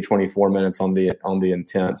 23 to 24 minutes on the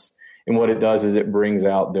intense. And what it does is it brings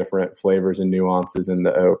out different flavors and nuances in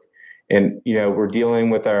the oak. And, we're dealing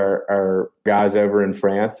with our guys over in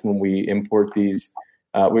France when we import these.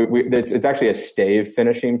 It's actually a stave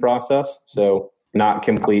finishing process, so not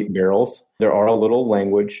complete barrels. There are a little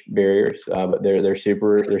language barriers, but they're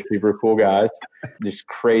super cool guys, just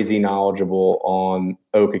crazy knowledgeable on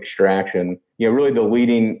oak extraction. Really the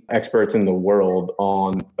leading experts in the world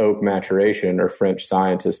on oak maturation are French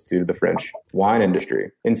scientists through the French wine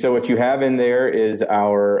industry. And so what you have in there is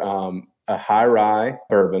our a high rye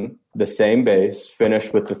bourbon, the same base,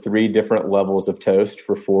 finished with the 3 different levels of toast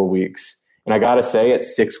for 4 weeks. And I got to say, at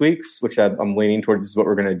 6 weeks, which I'm leaning towards is what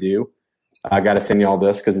we're going to do, I got to send you all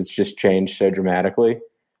this because it's just changed so dramatically.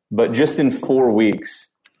 But just in 4 weeks,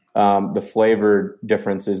 the flavor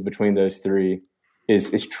differences between those 3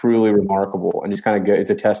 is truly remarkable. And just kind of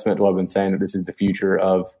it's a testament to what I've been saying, that this is the future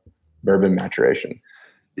of bourbon maturation.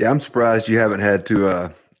 Yeah, I'm surprised you haven't had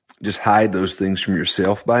to just hide those things from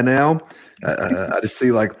yourself by now. I just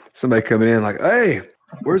see like somebody coming in like, hey,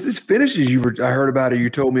 where's these finishes I heard about or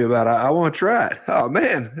you told me about? I want to try it. Oh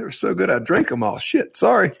man, they were so good. I drank them all. Shit.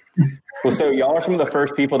 Sorry. Well, so y'all are some of the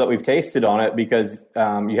first people that we've tasted on it because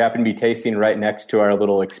you happen to be tasting right next to our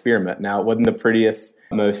little experiment. Now, it wasn't the prettiest,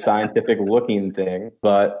 most scientific looking thing,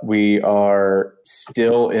 but we are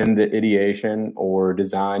still in the ideation or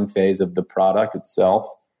design phase of the product itself.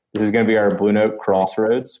 This is going to be our Blue Note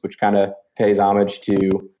Crossroads, which kind of pays homage to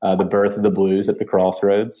the birth of the blues at the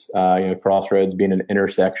crossroads. Crossroads being an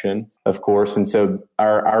intersection, of course. And so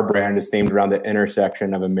our brand is themed around the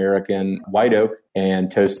intersection of American white oak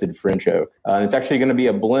and toasted French oak. And it's actually going to be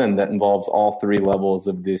a blend that involves all 3 levels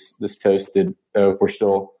of this toasted oak. We're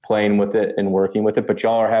still playing with it and working with it, but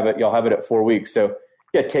y'all have it at 4 weeks. So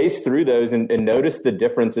yeah, taste through those and notice the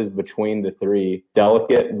differences between the 3.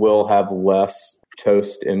 Delicate will have less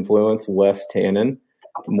toast influence, less tannin,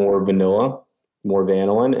 more vanilla, more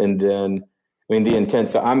vanillin, and then the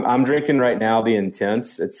intense. So I'm drinking right now the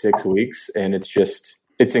intense at 6 weeks, and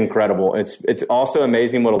it's incredible. It's also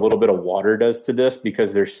amazing what a little bit of water does to this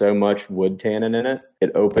because there's so much wood tannin in it.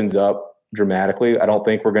 It opens up dramatically. I don't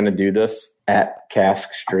think we're going to do this at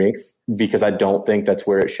cask strength because I don't think that's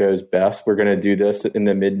where it shows best. We're going to do this in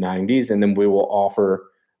the mid 90s, and then we will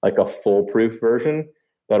offer like a foolproof version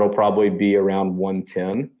that'll probably be around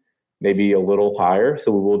 110, maybe a little higher.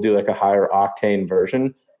 So we will do like a higher octane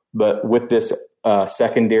version. But with this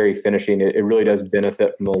secondary finishing, it really does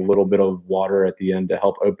benefit from a little bit of water at the end to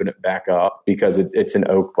help open it back up because it's an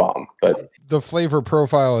oak bomb. But the flavor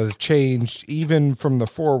profile has changed even from the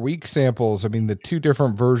 4 week samples. I mean, the 2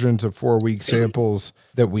 different versions of 4 week samples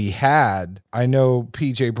that we had, I know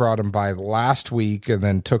PJ brought them by last week and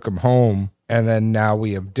then took them home. And then now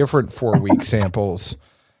we have different 4 week samples.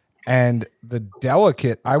 And the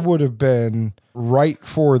delicate, I would have been right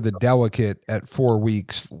for the delicate at 4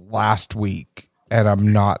 weeks last week, and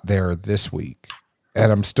I'm not there this week.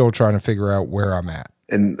 and I'm still trying to figure out where I'm at.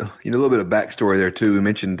 And, a little bit of backstory there too. We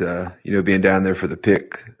mentioned, being down there for the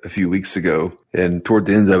pick a few weeks ago, and toward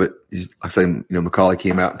the end of it, like I say, Macaulay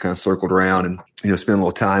came out and kind of circled around and, spent a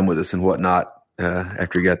little time with us and whatnot,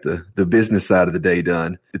 after he got the business side of the day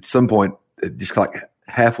done. At some point, just like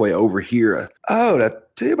halfway over here, did I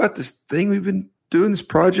tell you about this thing we've been doing, this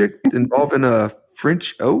project involving a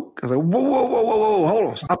French oak? I was like, whoa, hold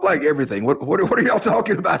on, stop like everything. What are y'all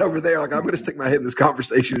talking about over there? Like, I'm going to stick my head in this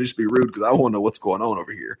conversation and just be rude because I want to know what's going on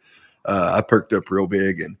over here. I perked up real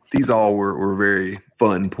big, and these all were very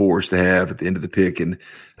fun pours to have at the end of the pick. And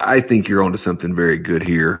I think you're onto something very good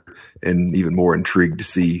here, and even more intrigued to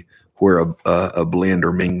see where a blend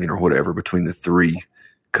or mingling or whatever between the three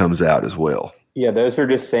comes out as well. Yeah, those are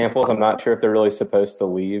just samples. I'm not sure if they're really supposed to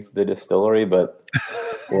leave the distillery, but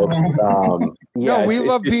no, we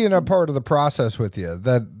love being a part of the process with you.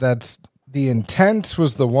 That's the Intense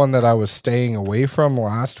was the one that I was staying away from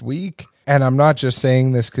last week. And I'm not just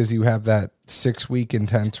saying this because you have that 6-week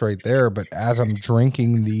Intense right there, but as I'm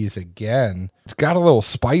drinking these again, it's got a little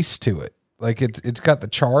spice to it. Like it's got the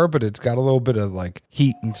char, but it's got a little bit of like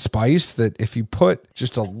heat and spice that if you put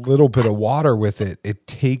just a little bit of water with it, it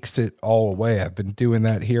takes it all away. I've been doing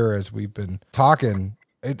that here as we've been talking.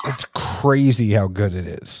 It's crazy how good it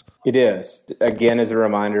is. It is. Again, as a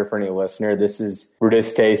reminder for any listener, we're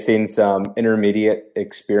just tasting some intermediate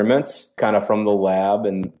experiments kind of from the lab.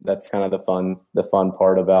 And that's kind of the fun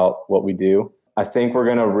part about what we do. I think we're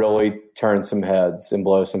going to really turn some heads and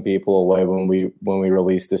blow some people away when we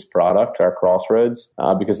release this product, our Crossroads,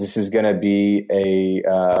 because this is going to be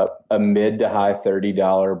a mid to high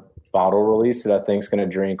 $30 bottle release that I think is going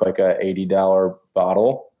to drink like a $80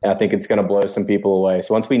 bottle. And I think it's going to blow some people away.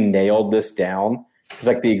 So once we nailed this down, it's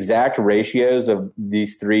like the exact ratios of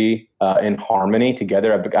these three in harmony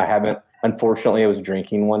together. I haven't, unfortunately, I was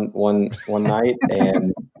drinking one night,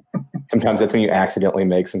 and sometimes that's when you accidentally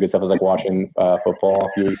make some good stuff. I was like watching football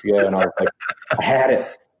a few weeks ago, and I was like, I had it.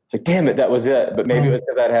 It's like, damn it, that was it. But maybe it was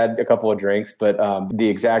because I'd had a couple of drinks. But the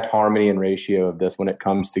exact harmony and ratio of this when it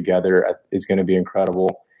comes together is going to be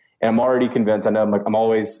incredible. And I'm already convinced. I know I'm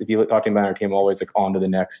always, if you talk to me about our team, I'm always like on to the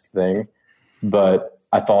next thing. But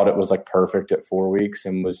I thought it was like perfect at 4 weeks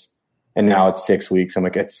and now it's 6 weeks. I'm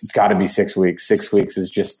like, it's got to be 6 weeks. 6 weeks is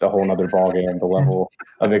just a whole nother ballgame, the level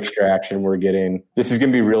of extraction we're getting. This is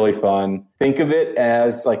going to be really fun. Think of it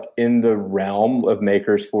as like in the realm of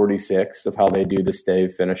Maker's 46 of how they do the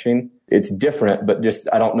stave finishing. It's different, but just,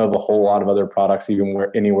 I don't know of a whole lot of other products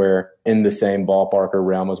anywhere in the same ballpark or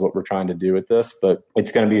realm as what we're trying to do with this, but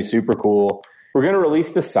it's going to be super cool. We're going to release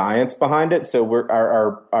the science behind it. So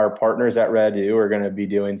our partners at Radu are going to be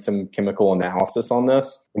doing some chemical analysis on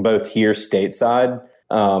this, both here stateside,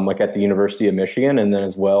 like at the University of Michigan, and then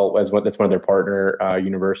as well as that's one of their partner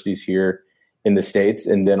universities here in the States,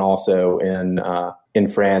 and then also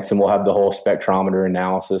in France. And we'll have the whole spectrometer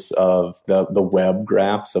analysis of the web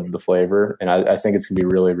graphs of the flavor. And I think it's going to be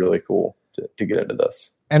really, really cool to get into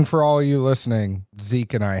this. And for all you listening,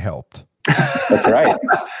 Zeke and I helped. That's right.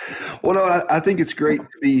 Well, no, I think it's great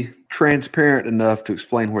to be transparent enough to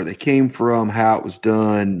explain where they came from, how it was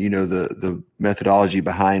done, the methodology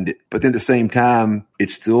behind it. But then at the same time,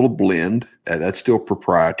 it's still a blend. That's still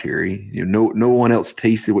proprietary. No one else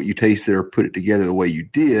tasted what you tasted or put it together the way you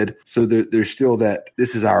did. So there's still that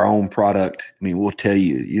this is our own product. I mean, we'll tell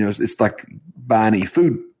you, it's like buying a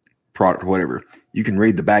food product or whatever. You can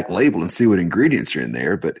read the back label and see what ingredients are in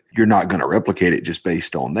there, but you're not going to replicate it just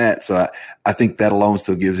based on that. So I think that alone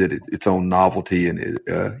still gives it its own novelty and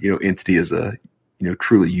entity as a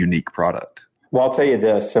truly unique product. Well, I'll tell you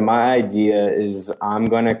this. So my idea is I'm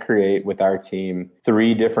going to create with our team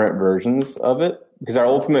 3 different versions of it, because our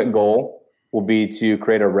ultimate goal will be to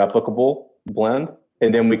create a replicable blend,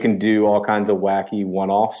 and then we can do all kinds of wacky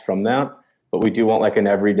one-offs from that. But we do want like an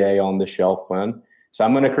everyday on the shelf blend. So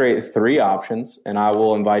I'm going to create 3 options, and I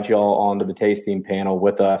will invite you all onto the tasting panel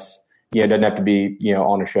with us. It doesn't have to be,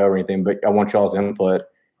 on a show or anything, but I want y'all's input.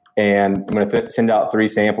 And I'm going to send out 3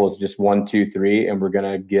 samples, just 1, 2, 3, and we're going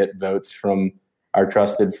to get votes from our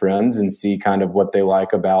trusted friends and see kind of what they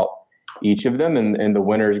like about each of them. And the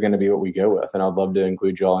winner is going to be what we go with. And I'd love to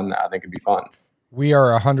include y'all in that. I think it'd be fun. We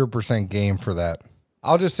are 100% game for that.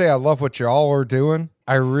 I'll just say I love what y'all are doing.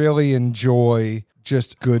 I really enjoy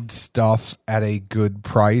just good stuff at a good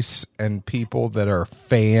price and people that are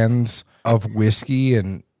fans of whiskey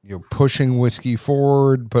and pushing whiskey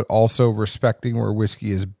forward, but also respecting where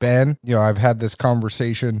whiskey has been. I've had this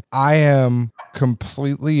conversation. I am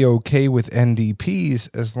completely okay with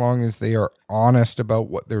NDPs as long as they are honest about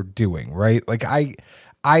what they're doing, right? Like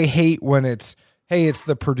I hate when it's, hey, it's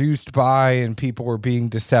the produced by, and people were being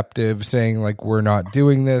deceptive, saying like, we're not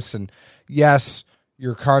doing this. And yes,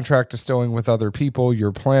 you're contract distilling with other people.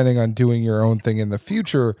 You're planning on doing your own thing in the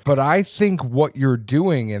future. But I think what you're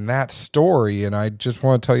doing in that story, and I just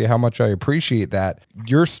want to tell you how much I appreciate that,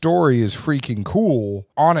 your story is freaking cool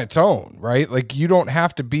on its own, right? Like, you don't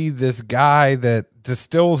have to be this guy that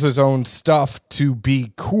distills his own stuff to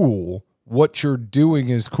be cool. What you're doing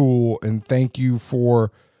is cool. And thank you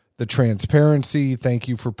for the transparency. Thank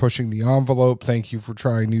you for pushing the envelope. Thank you for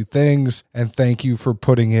trying new things. And thank you for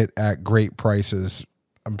putting it at great prices.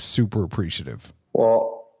 I'm super appreciative.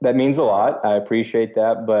 Well, that means a lot. I appreciate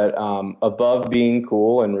that. But above being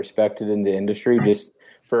cool and respected in the industry, just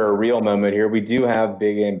for a real moment here, we do have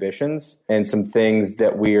big ambitions and some things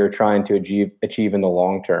that we are trying to achieve in the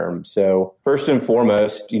long term. So first and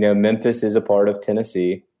foremost, Memphis is a part of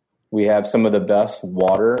Tennessee. We have some of the best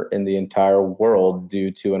water in the entire world due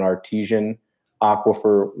to an artesian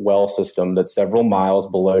aquifer well system that's several miles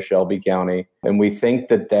below Shelby County. And we think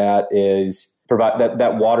that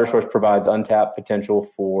water source provides untapped potential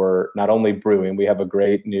for not only brewing. We have a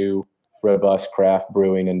great new robust craft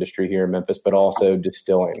brewing industry here in Memphis, but also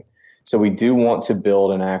distilling. So we do want to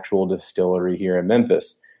build an actual distillery here in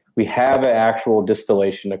Memphis. We have actual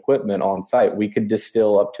distillation equipment on site. We could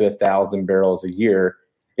distill up to 1,000 barrels a year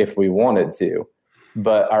if we wanted to.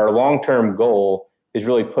 But our long-term goal is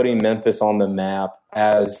really putting Memphis on the map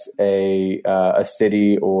as a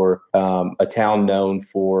city or a town known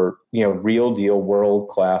for, real deal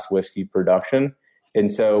world-class whiskey production. And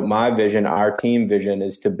so my vision, our team vision,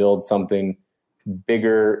 is to build something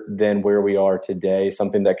bigger than where we are today,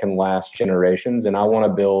 something that can last generations. And I want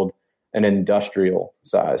to build an industrial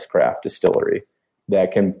size craft distillery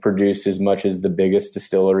that can produce as much as the biggest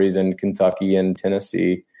distilleries in Kentucky and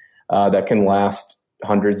Tennessee, that can last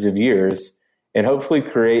hundreds of years and hopefully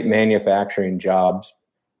create manufacturing jobs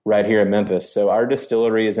right here in Memphis. So our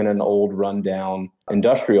distillery is in an old rundown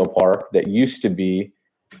industrial park that used to be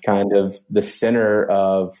kind of the center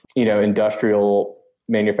of, industrial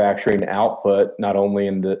manufacturing output, not only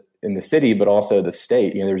in the city, but also the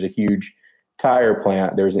state. There's a huge tire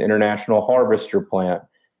plant. There's an International Harvester plant.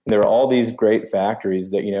 And there are all these great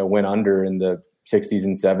factories that, went under in the 60s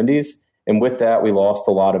and 70s. And with that, we lost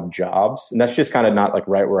a lot of jobs. And that's just kind of not like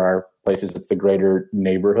right where our place is. It's the greater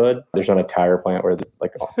neighborhood. There's not a tire plant where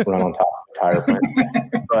run on top of a tire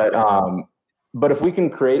plant. But if we can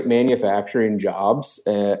create manufacturing jobs,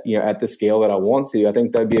 at the scale that I want to, I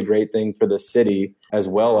think that'd be a great thing for the city, as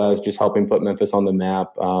well as just helping put Memphis on the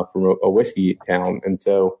map for a whiskey town. And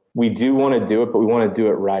so we do want to do it, but we want to do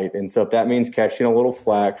it right. And so if that means catching a little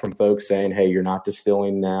flack from folks saying, hey, you're not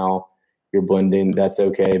distilling now, you're blending, that's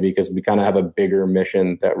okay, because we kind of have a bigger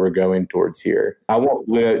mission that we're going towards here. I want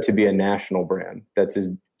Blue Note to be a national brand that's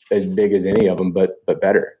as big as any of them, but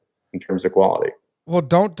better in terms of quality. Well,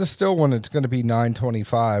 don't distill when it's going to be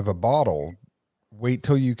 $9.25 a bottle. Wait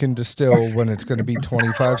till you can distill when it's going to be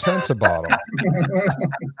 25 cents a bottle.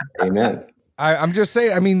 Amen. I'm just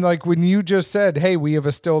saying, I mean, like when you just said, hey, we have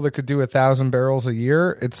a still that could do 1,000 barrels a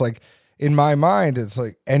year, it's like, in my mind, it's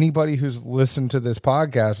like anybody who's listened to this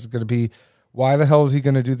podcast is going to be, why the hell is he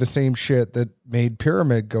going to do the same shit that made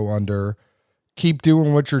Pyramid go under? Keep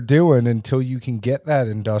doing what you're doing until you can get that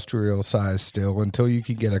industrial size still, until you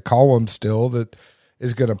can get a column still that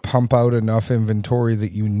is going to pump out enough inventory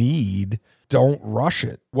that you need. Don't rush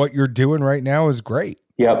it. What you're doing right now is great.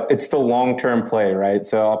 Yep. It's the long-term play, right?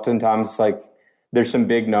 So oftentimes there's some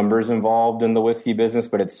big numbers involved in the whiskey business,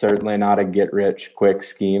 but it's certainly not a get-rich-quick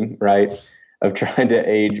scheme, right, of trying to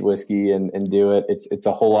age whiskey and do it. It's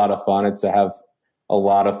a whole lot of fun. It's to have a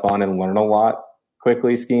lot of fun and learn a lot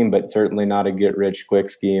quickly scheme, but certainly not a get-rich-quick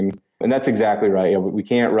scheme. And that's exactly right. We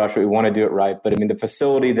can't rush it. We want to do it right. But, the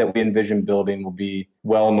facility that we envision building will be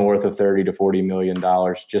well north of $30 to $40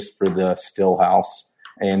 million just for the still house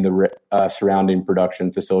and the surrounding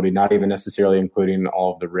production facility, not even necessarily including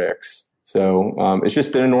all of the ricks. So it's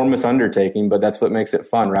just an enormous undertaking, but that's what makes it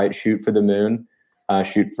fun, right? Shoot for the moon,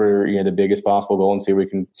 shoot for the biggest possible goal and see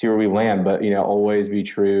where we land. But always be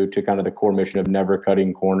true to kind of the core mission of never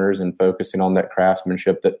cutting corners and focusing on that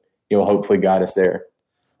craftsmanship that will hopefully guide us there.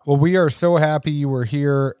 Well, we are so happy you were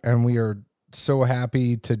here, and we are so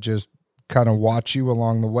happy to just kind of watch you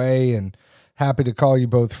along the way, and happy to call you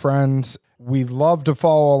both friends. We love to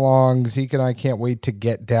follow along. Zeke and I can't wait to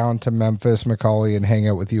get down to Memphis, Macaulay, and hang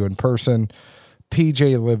out with you in person.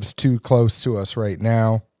 PJ lives too close to us right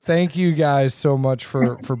now. Thank you guys so much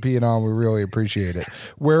for being on. We really appreciate it.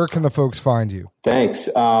 Where can the folks find you? Thanks.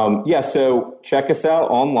 So check us out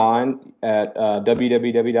online. at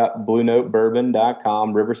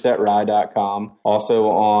www.bluenotebourbon.com, riversetrye.com. Also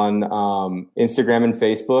on Instagram and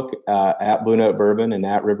Facebook at Blue Note Bourbon and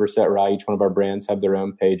at Riverset Rye. Each one of our brands have their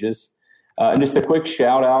own pages. And just a quick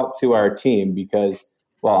shout out to our team, because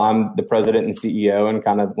while I'm the president and CEO and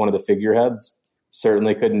kind of one of the figureheads,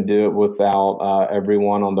 certainly couldn't do it without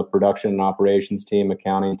everyone on the production and operations team,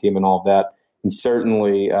 accounting team, and all of that. And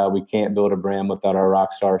certainly we can't build a brand without our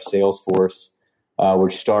rockstar sales force,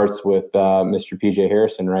 which starts with Mr. PJ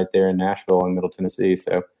Harrison right there in Nashville and Middle Tennessee.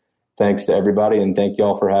 So thanks to everybody, and thank you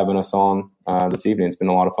all for having us on this evening. It's been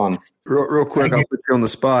a lot of fun. Real quick, I'll put you on the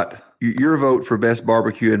spot. Your vote for best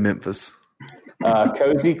barbecue in Memphis.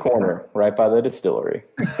 Cozy Corner, right by the distillery.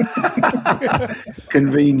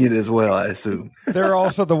 Convenient as well, I assume. They're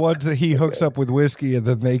also the ones that he hooks up with whiskey, and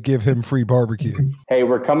then they give him free barbecue. Hey,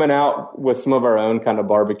 we're coming out with some of our own kind of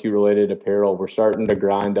barbecue-related apparel. We're starting to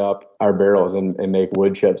grind up our barrels and make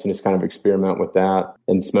wood chips and just kind of experiment with that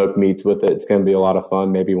and smoke meats with it. It's going to be a lot of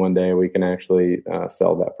fun. Maybe one day we can actually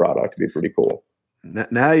sell that product. It'd be pretty cool.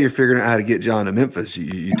 Now you're figuring out how to get John to Memphis.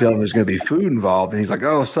 You tell him there's going to be food involved, and he's like,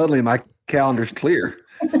 oh, suddenly my calendar's clear.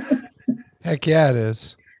 Heck yeah, it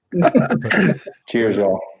is. Cheers,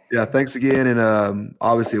 y'all. Yeah, thanks again. And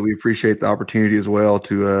obviously we appreciate the opportunity as well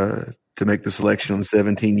to make the selection on the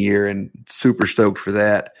 17 year, and super stoked for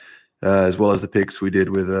that, as well as the picks we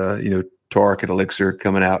did with, Torque and Elixir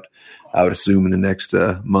coming out, I would assume in the next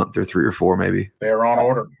month or 3 or 4, maybe. They're on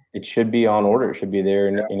order. It should be on order. It should be there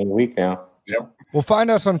in a week now. Yep. Well, find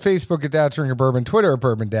us on Facebook at Dad's Drinking Bourbon, Twitter at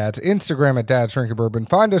Bourbon Dads, Instagram at Dad's Drinking Bourbon.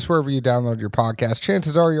 Find us wherever you download your podcast.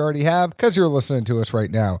 Chances are you already have, because you're listening to us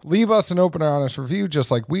right now. Leave us an open and honest review,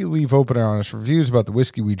 just like we leave open and honest reviews about the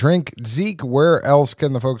whiskey we drink. Zeke, where else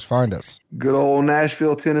can the folks find us? Good old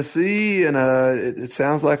Nashville, Tennessee, and it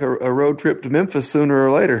sounds like a road trip to Memphis sooner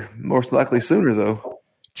or later. Most likely sooner, though.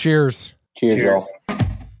 Cheers. Cheers, y'all.